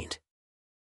restraint.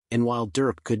 And while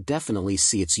Dirk could definitely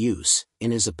see its use,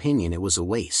 in his opinion it was a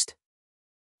waste.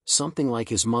 Something like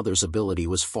his mother's ability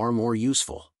was far more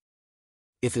useful.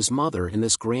 If his mother and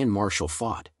this Grand Marshal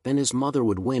fought, then his mother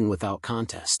would win without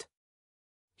contest.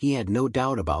 He had no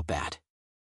doubt about that.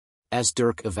 As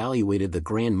Dirk evaluated the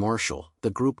Grand Marshal, the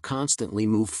group constantly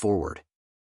moved forward.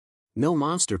 No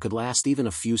monster could last even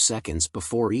a few seconds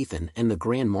before Ethan and the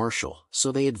Grand Marshal,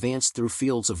 so they advanced through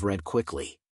fields of red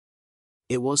quickly.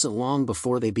 It wasn't long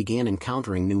before they began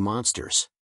encountering new monsters.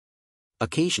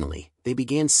 Occasionally, they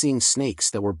began seeing snakes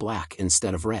that were black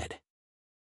instead of red.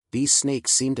 These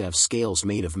snakes seemed to have scales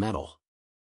made of metal.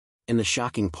 And the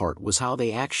shocking part was how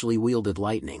they actually wielded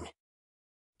lightning.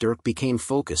 Dirk became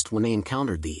focused when they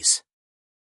encountered these.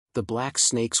 The black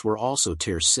snakes were also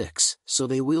tier 6, so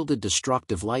they wielded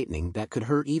destructive lightning that could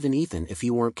hurt even Ethan if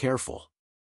he weren't careful.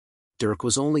 Dirk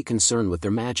was only concerned with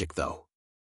their magic though.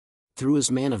 Through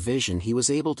his mana vision he was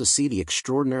able to see the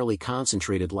extraordinarily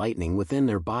concentrated lightning within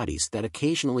their bodies that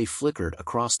occasionally flickered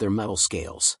across their metal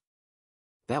scales.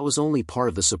 That was only part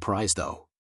of the surprise though.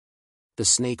 The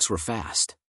snakes were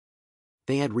fast.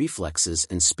 They had reflexes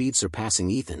and speed surpassing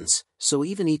Ethan's, so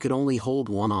even he could only hold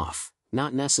one off,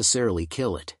 not necessarily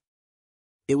kill it.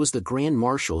 It was the Grand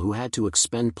Marshal who had to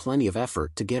expend plenty of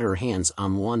effort to get her hands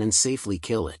on one and safely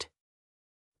kill it.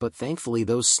 But thankfully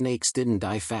those snakes didn't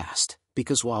die fast,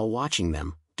 because while watching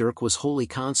them, Dirk was wholly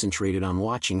concentrated on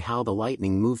watching how the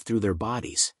lightning moved through their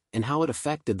bodies, and how it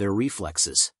affected their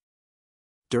reflexes.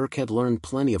 Dirk had learned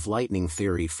plenty of lightning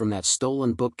theory from that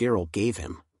stolen book Geralt gave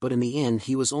him, but in the end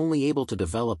he was only able to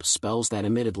develop spells that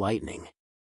emitted lightning.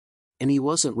 And he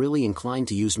wasn't really inclined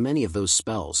to use many of those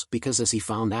spells because, as he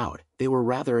found out, they were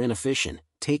rather inefficient,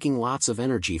 taking lots of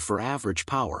energy for average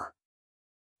power.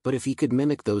 But if he could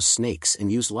mimic those snakes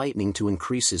and use lightning to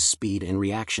increase his speed and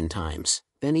reaction times,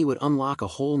 then he would unlock a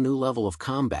whole new level of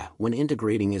combat when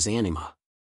integrating his anima.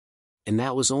 And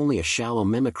that was only a shallow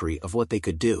mimicry of what they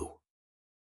could do.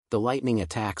 The lightning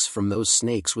attacks from those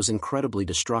snakes was incredibly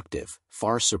destructive,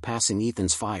 far surpassing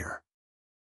Ethan's fire.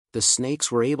 The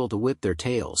snakes were able to whip their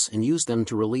tails and use them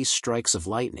to release strikes of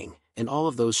lightning, and all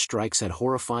of those strikes had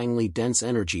horrifyingly dense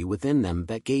energy within them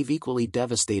that gave equally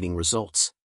devastating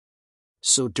results.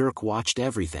 So Dirk watched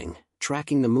everything,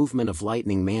 tracking the movement of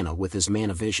lightning mana with his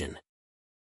mana vision.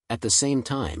 At the same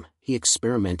time, he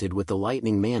experimented with the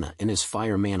lightning mana in his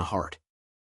fire mana heart.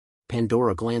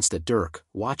 Pandora glanced at Dirk,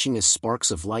 watching as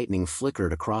sparks of lightning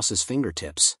flickered across his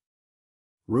fingertips.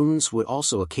 Runes would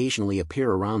also occasionally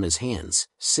appear around his hands,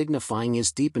 signifying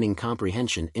his deepening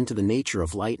comprehension into the nature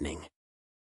of lightning.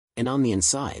 And on the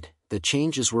inside, the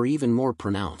changes were even more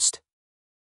pronounced.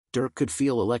 Dirk could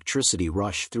feel electricity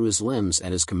rush through his limbs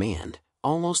at his command,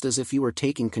 almost as if he were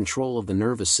taking control of the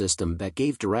nervous system that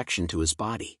gave direction to his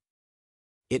body.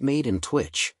 It made him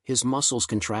twitch, his muscles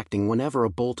contracting whenever a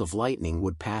bolt of lightning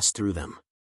would pass through them.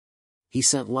 He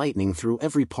sent lightning through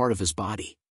every part of his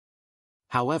body.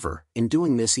 However, in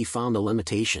doing this he found a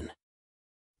limitation.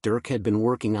 Dirk had been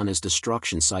working on his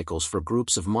destruction cycles for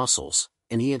groups of muscles,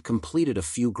 and he had completed a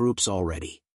few groups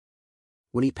already.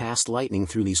 When he passed lightning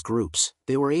through these groups,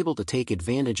 they were able to take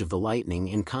advantage of the lightning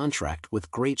and contract with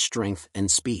great strength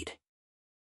and speed.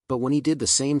 But when he did the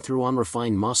same through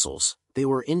unrefined muscles, they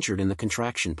were injured in the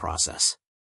contraction process.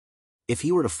 If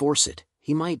he were to force it,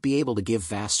 he might be able to give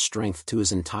vast strength to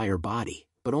his entire body,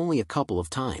 but only a couple of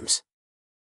times.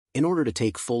 In order to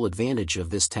take full advantage of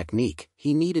this technique,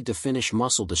 he needed to finish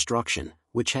muscle destruction,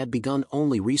 which had begun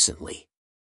only recently.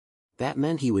 That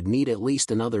meant he would need at least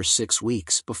another 6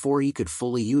 weeks before he could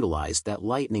fully utilize that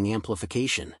lightning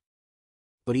amplification.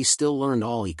 But he still learned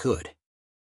all he could.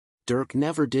 Dirk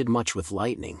never did much with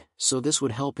lightning, so this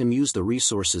would help him use the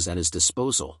resources at his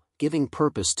disposal, giving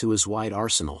purpose to his wide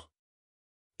arsenal.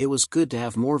 It was good to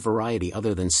have more variety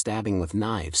other than stabbing with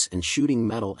knives and shooting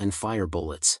metal and fire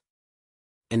bullets.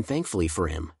 And thankfully for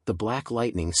him, the black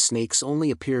lightning snakes only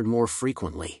appeared more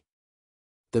frequently.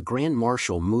 The Grand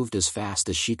Marshal moved as fast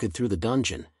as she could through the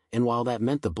dungeon, and while that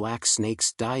meant the black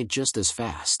snakes died just as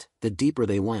fast, the deeper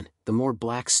they went, the more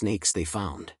black snakes they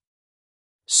found.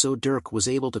 So Dirk was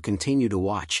able to continue to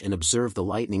watch and observe the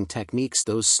lightning techniques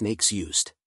those snakes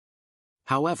used.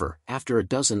 However, after a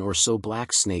dozen or so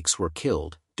black snakes were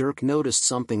killed, Dirk noticed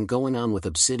something going on with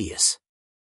Obsidious.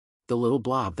 The little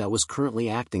blob that was currently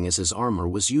acting as his armor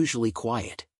was usually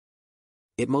quiet.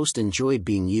 It most enjoyed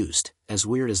being used, as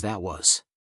weird as that was.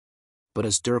 But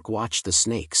as Dirk watched the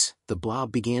snakes, the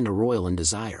blob began to roil in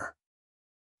desire.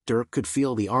 Dirk could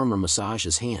feel the armor massage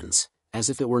his hands, as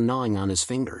if it were gnawing on his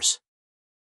fingers.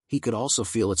 He could also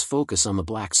feel its focus on the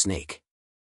black snake.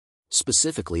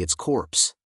 Specifically its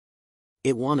corpse.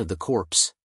 It wanted the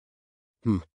corpse.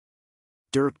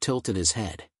 Dirk tilted his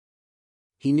head.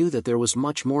 He knew that there was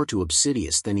much more to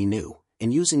Obsidious than he knew,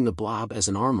 and using the blob as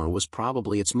an armor was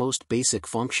probably its most basic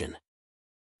function.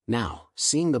 Now,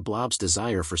 seeing the blob's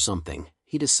desire for something,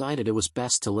 he decided it was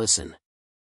best to listen.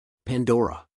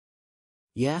 Pandora.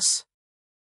 Yes?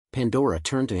 Pandora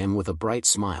turned to him with a bright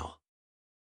smile.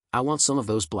 I want some of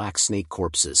those black snake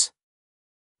corpses.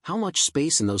 How much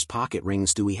space in those pocket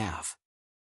rings do we have?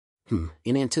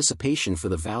 In anticipation for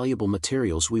the valuable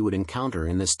materials we would encounter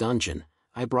in this dungeon,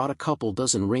 I brought a couple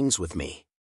dozen rings with me.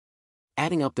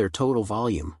 Adding up their total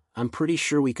volume, I'm pretty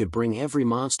sure we could bring every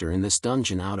monster in this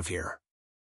dungeon out of here.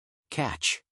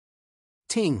 Catch.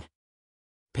 Ting!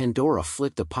 Pandora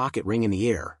flicked a pocket ring in the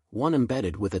air, one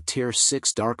embedded with a tier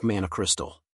 6 dark mana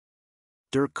crystal.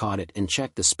 Dirk caught it and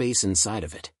checked the space inside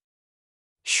of it.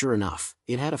 Sure enough,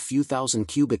 it had a few thousand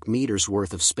cubic meters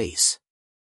worth of space.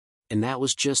 And that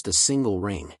was just a single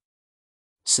ring.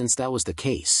 Since that was the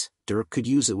case, Dirk could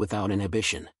use it without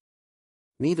inhibition.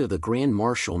 Neither the Grand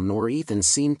Marshal nor Ethan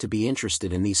seemed to be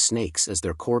interested in these snakes as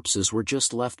their corpses were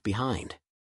just left behind.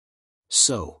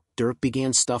 So, Dirk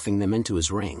began stuffing them into his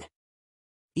ring.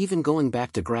 Even going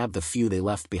back to grab the few they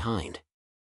left behind.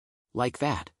 Like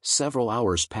that, several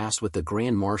hours passed with the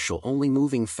Grand Marshal only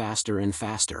moving faster and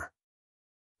faster.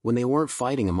 When they weren't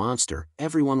fighting a monster,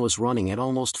 everyone was running at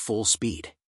almost full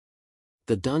speed.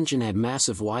 The dungeon had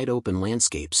massive wide-open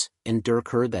landscapes, and Dirk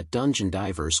heard that dungeon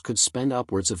divers could spend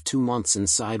upwards of 2 months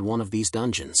inside one of these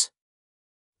dungeons.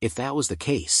 If that was the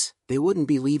case, they wouldn't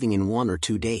be leaving in 1 or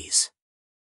 2 days.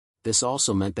 This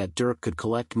also meant that Dirk could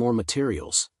collect more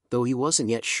materials, though he wasn't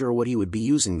yet sure what he would be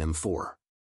using them for.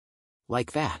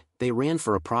 Like that, they ran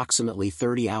for approximately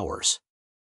 30 hours.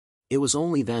 It was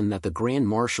only then that the Grand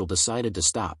Marshal decided to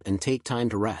stop and take time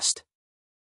to rest.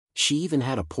 She even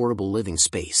had a portable living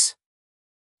space.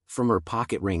 From her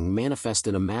pocket ring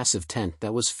manifested a massive tent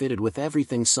that was fitted with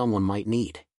everything someone might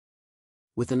need.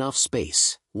 With enough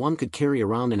space, one could carry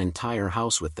around an entire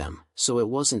house with them, so it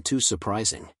wasn't too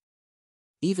surprising.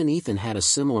 Even Ethan had a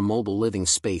similar mobile living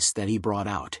space that he brought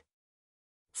out.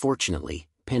 Fortunately,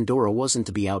 Pandora wasn't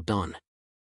to be outdone.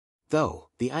 Though,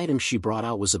 the item she brought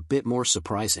out was a bit more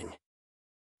surprising.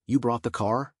 You brought the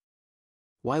car?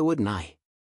 Why wouldn't I?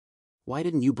 Why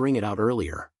didn't you bring it out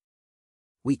earlier?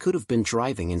 We could have been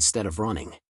driving instead of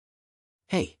running.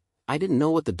 Hey, I didn't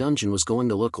know what the dungeon was going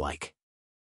to look like.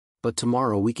 But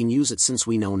tomorrow we can use it since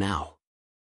we know now.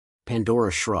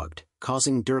 Pandora shrugged,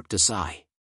 causing Dirk to sigh.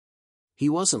 He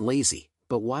wasn't lazy,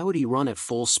 but why would he run at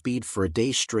full speed for a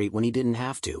day straight when he didn't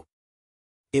have to?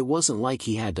 It wasn't like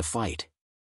he had to fight.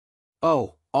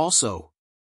 Oh, also.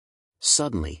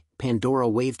 Suddenly, Pandora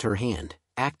waved her hand,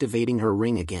 activating her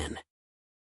ring again.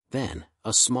 Then,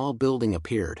 a small building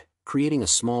appeared, creating a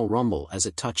small rumble as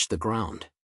it touched the ground.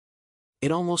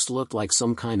 It almost looked like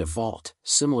some kind of vault,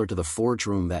 similar to the forge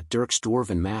room that Dirk's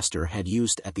dwarven master had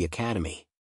used at the academy.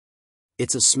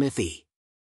 It's a smithy.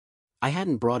 I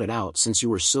hadn't brought it out since you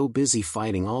were so busy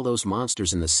fighting all those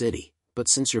monsters in the city, but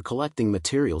since you're collecting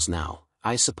materials now,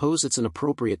 I suppose it's an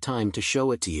appropriate time to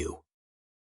show it to you.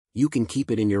 You can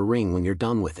keep it in your ring when you're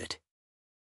done with it.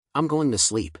 I'm going to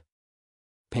sleep.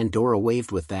 Pandora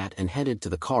waved with that and headed to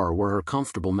the car where her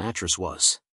comfortable mattress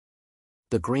was.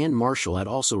 The Grand Marshal had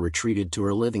also retreated to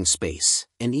her living space,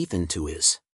 and Ethan to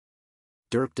his.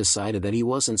 Dirk decided that he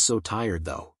wasn't so tired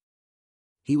though.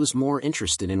 He was more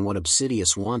interested in what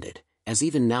Obsidious wanted, as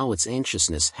even now its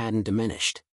anxiousness hadn't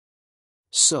diminished.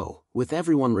 So, with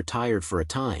everyone retired for a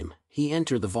time, he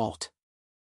entered the vault.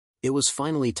 It was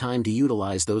finally time to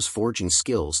utilize those forging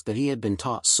skills that he had been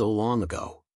taught so long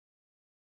ago.